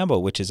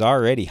dicamba, which is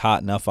already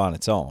hot enough on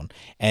its own.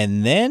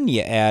 And then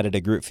you added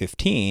a Group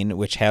 15,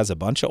 which has a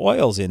bunch of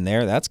oils in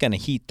there. That's going to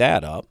heat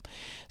that up.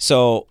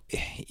 So,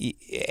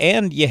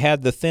 and you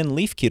had the thin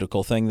leaf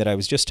cuticle thing that I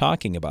was just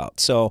talking about.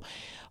 So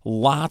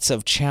lots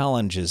of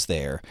challenges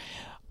there.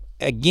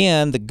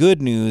 Again, the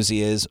good news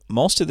is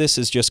most of this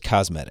is just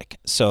cosmetic.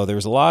 So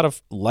there's a lot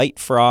of light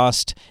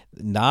frost.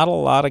 Not a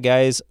lot of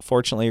guys,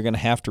 fortunately, are going to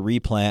have to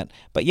replant.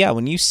 But yeah,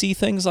 when you see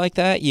things like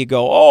that, you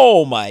go,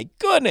 oh my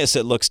goodness,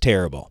 it looks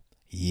terrible.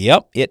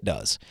 Yep, it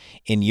does.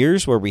 In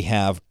years where we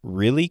have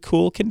really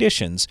cool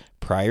conditions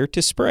prior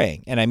to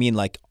spraying, and I mean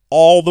like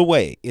all the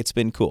way, it's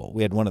been cool.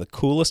 We had one of the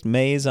coolest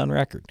Mays on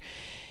record.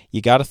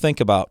 You got to think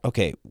about,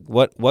 okay,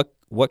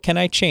 what can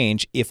I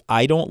change if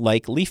I don't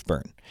like leaf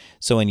burn?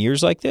 So in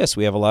years like this,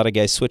 we have a lot of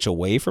guys switch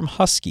away from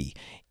Husky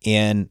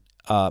in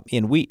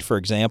wheat, for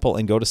example,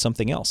 and go to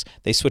something else.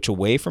 They switch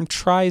away from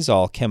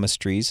Trizol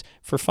chemistries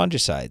for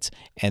fungicides,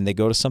 and they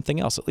go to something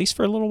else, at least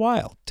for a little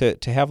while, to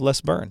have less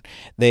burn.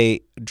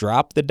 They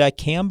drop the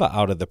dicamba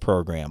out of the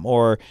program,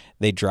 or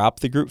they drop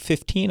the Group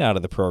 15 out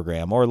of the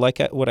program, or like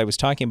what I was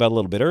talking about a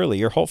little bit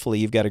earlier, hopefully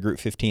you've got a Group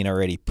 15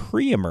 already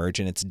pre-emerge,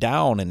 and it's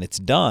down and it's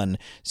done,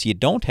 so you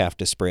don't have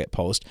to spray it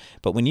post.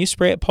 But when you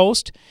spray it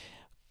post,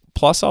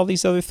 plus all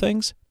these other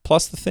things,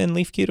 plus the thin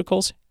leaf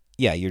cuticles,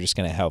 yeah, you're just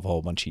going to have a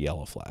whole bunch of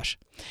yellow flash.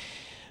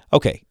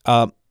 Okay,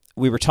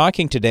 we were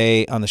talking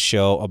today on the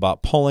show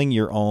about pulling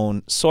your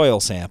own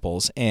soil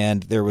samples,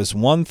 and there was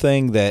one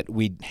thing that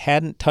we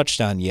hadn't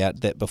touched on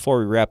yet that before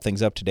we wrap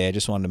things up today, I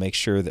just wanted to make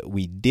sure that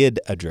we did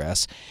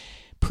address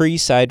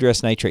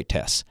pre-sidedress nitrate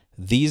tests.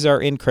 These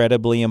are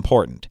incredibly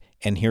important,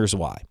 and here's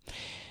why.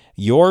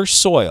 Your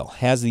soil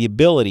has the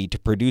ability to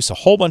produce a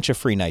whole bunch of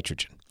free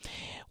nitrogen.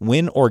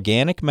 When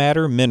organic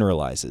matter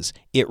mineralizes,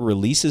 it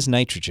releases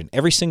nitrogen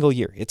every single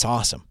year. It's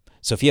awesome.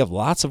 So if you have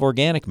lots of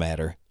organic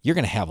matter, you're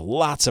going to have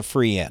lots of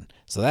free N.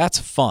 So that's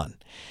fun.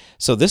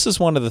 So this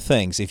is one of the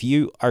things, if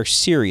you are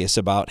serious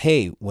about,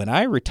 hey, when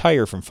I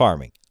retire from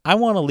farming, I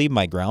want to leave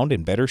my ground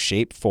in better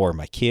shape for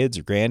my kids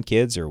or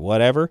grandkids or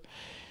whatever,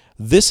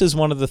 this is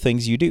one of the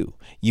things you do.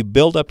 You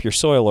build up your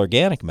soil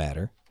organic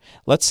matter.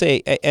 Let's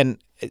say, and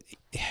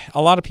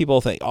a lot of people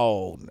think,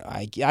 oh,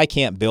 I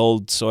can't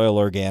build soil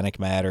organic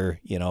matter,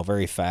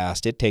 very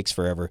fast. It takes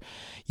forever.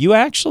 You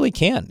actually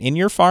can. In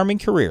your farming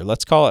career,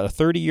 let's call it a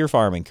 30-year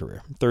farming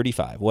career,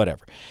 35,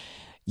 whatever.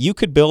 You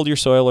could build your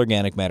soil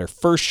organic matter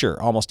for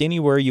sure, almost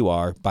anywhere you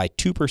are, by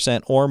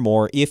 2% or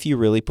more if you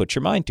really put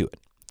your mind to it.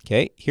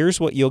 Okay, here's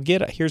what you'll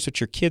get. Here's what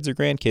your kids or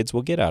grandkids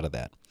will get out of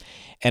that.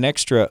 An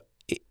extra.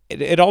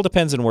 It all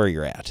depends on where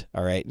you're at,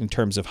 all right, in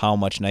terms of how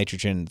much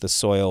nitrogen the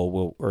soil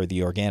will or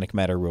the organic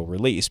matter will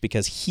release,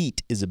 because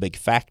heat is a big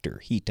factor,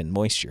 heat and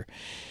moisture.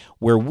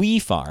 Where we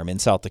farm in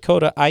South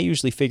Dakota, I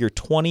usually figure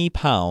 20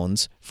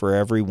 pounds for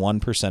every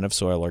 1% of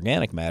soil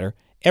organic matter.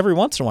 Every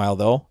once in a while,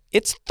 though,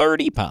 it's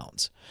 30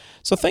 pounds.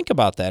 So think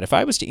about that. If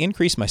I was to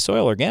increase my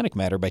soil organic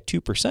matter by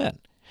 2%,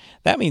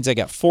 that means I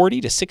got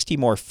 40 to 60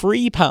 more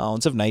free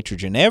pounds of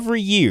nitrogen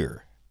every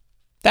year.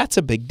 That's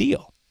a big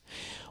deal.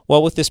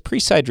 Well, with this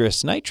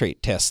pre-sidedress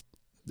nitrate test,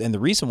 and the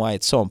reason why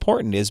it's so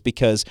important is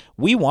because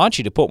we want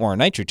you to put more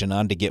nitrogen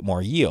on to get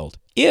more yield.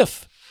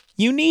 If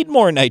you need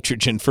more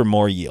nitrogen for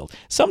more yield.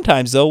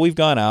 Sometimes, though, we've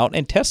gone out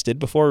and tested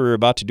before we were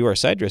about to do our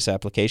sidedress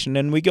application,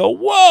 and we go,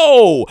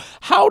 whoa,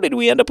 how did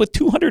we end up with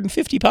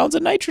 250 pounds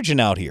of nitrogen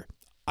out here?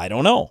 I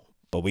don't know,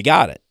 but we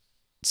got it.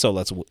 So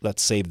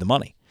let's save the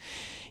money.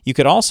 You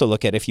could also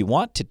look at if you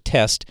want to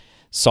test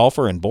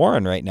sulfur and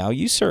boron right now,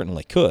 you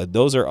certainly could.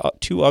 Those are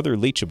two other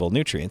leachable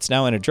nutrients.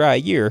 Now, in a dry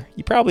year,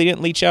 you probably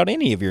didn't leach out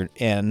any of your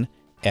N,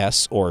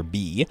 S, or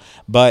B,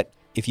 but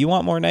if you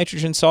want more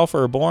nitrogen,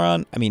 sulfur, or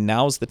boron,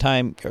 now's the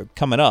time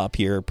coming up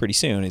here pretty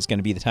soon is going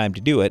to be the time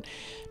to do it.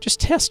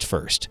 Just test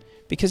first,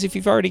 because if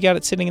you've already got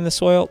it sitting in the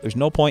soil, there's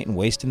no point in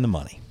wasting the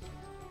money.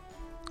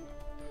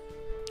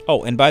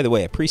 Oh, and by the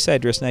way, a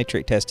pre-sidedress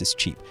nitrate test is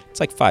cheap.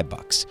 It's like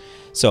 $5.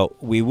 So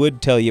we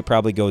would tell you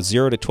probably go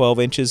 0 to 12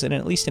 inches, and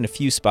at least in a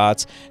few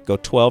spots, go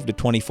 12 to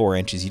 24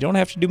 inches. You don't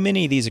have to do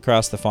many of these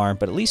across the farm,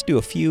 but at least do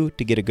a few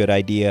to get a good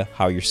idea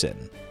how you're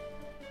sitting.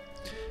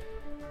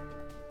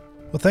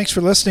 Well, thanks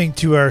for listening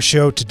to our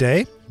show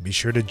today. Be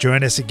sure to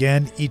join us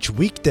again each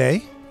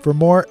weekday for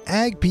more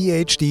Ag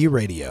PhD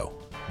Radio.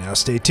 Now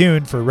stay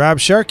tuned for Rob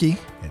Sharkey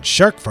and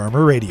Shark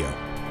Farmer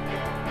Radio.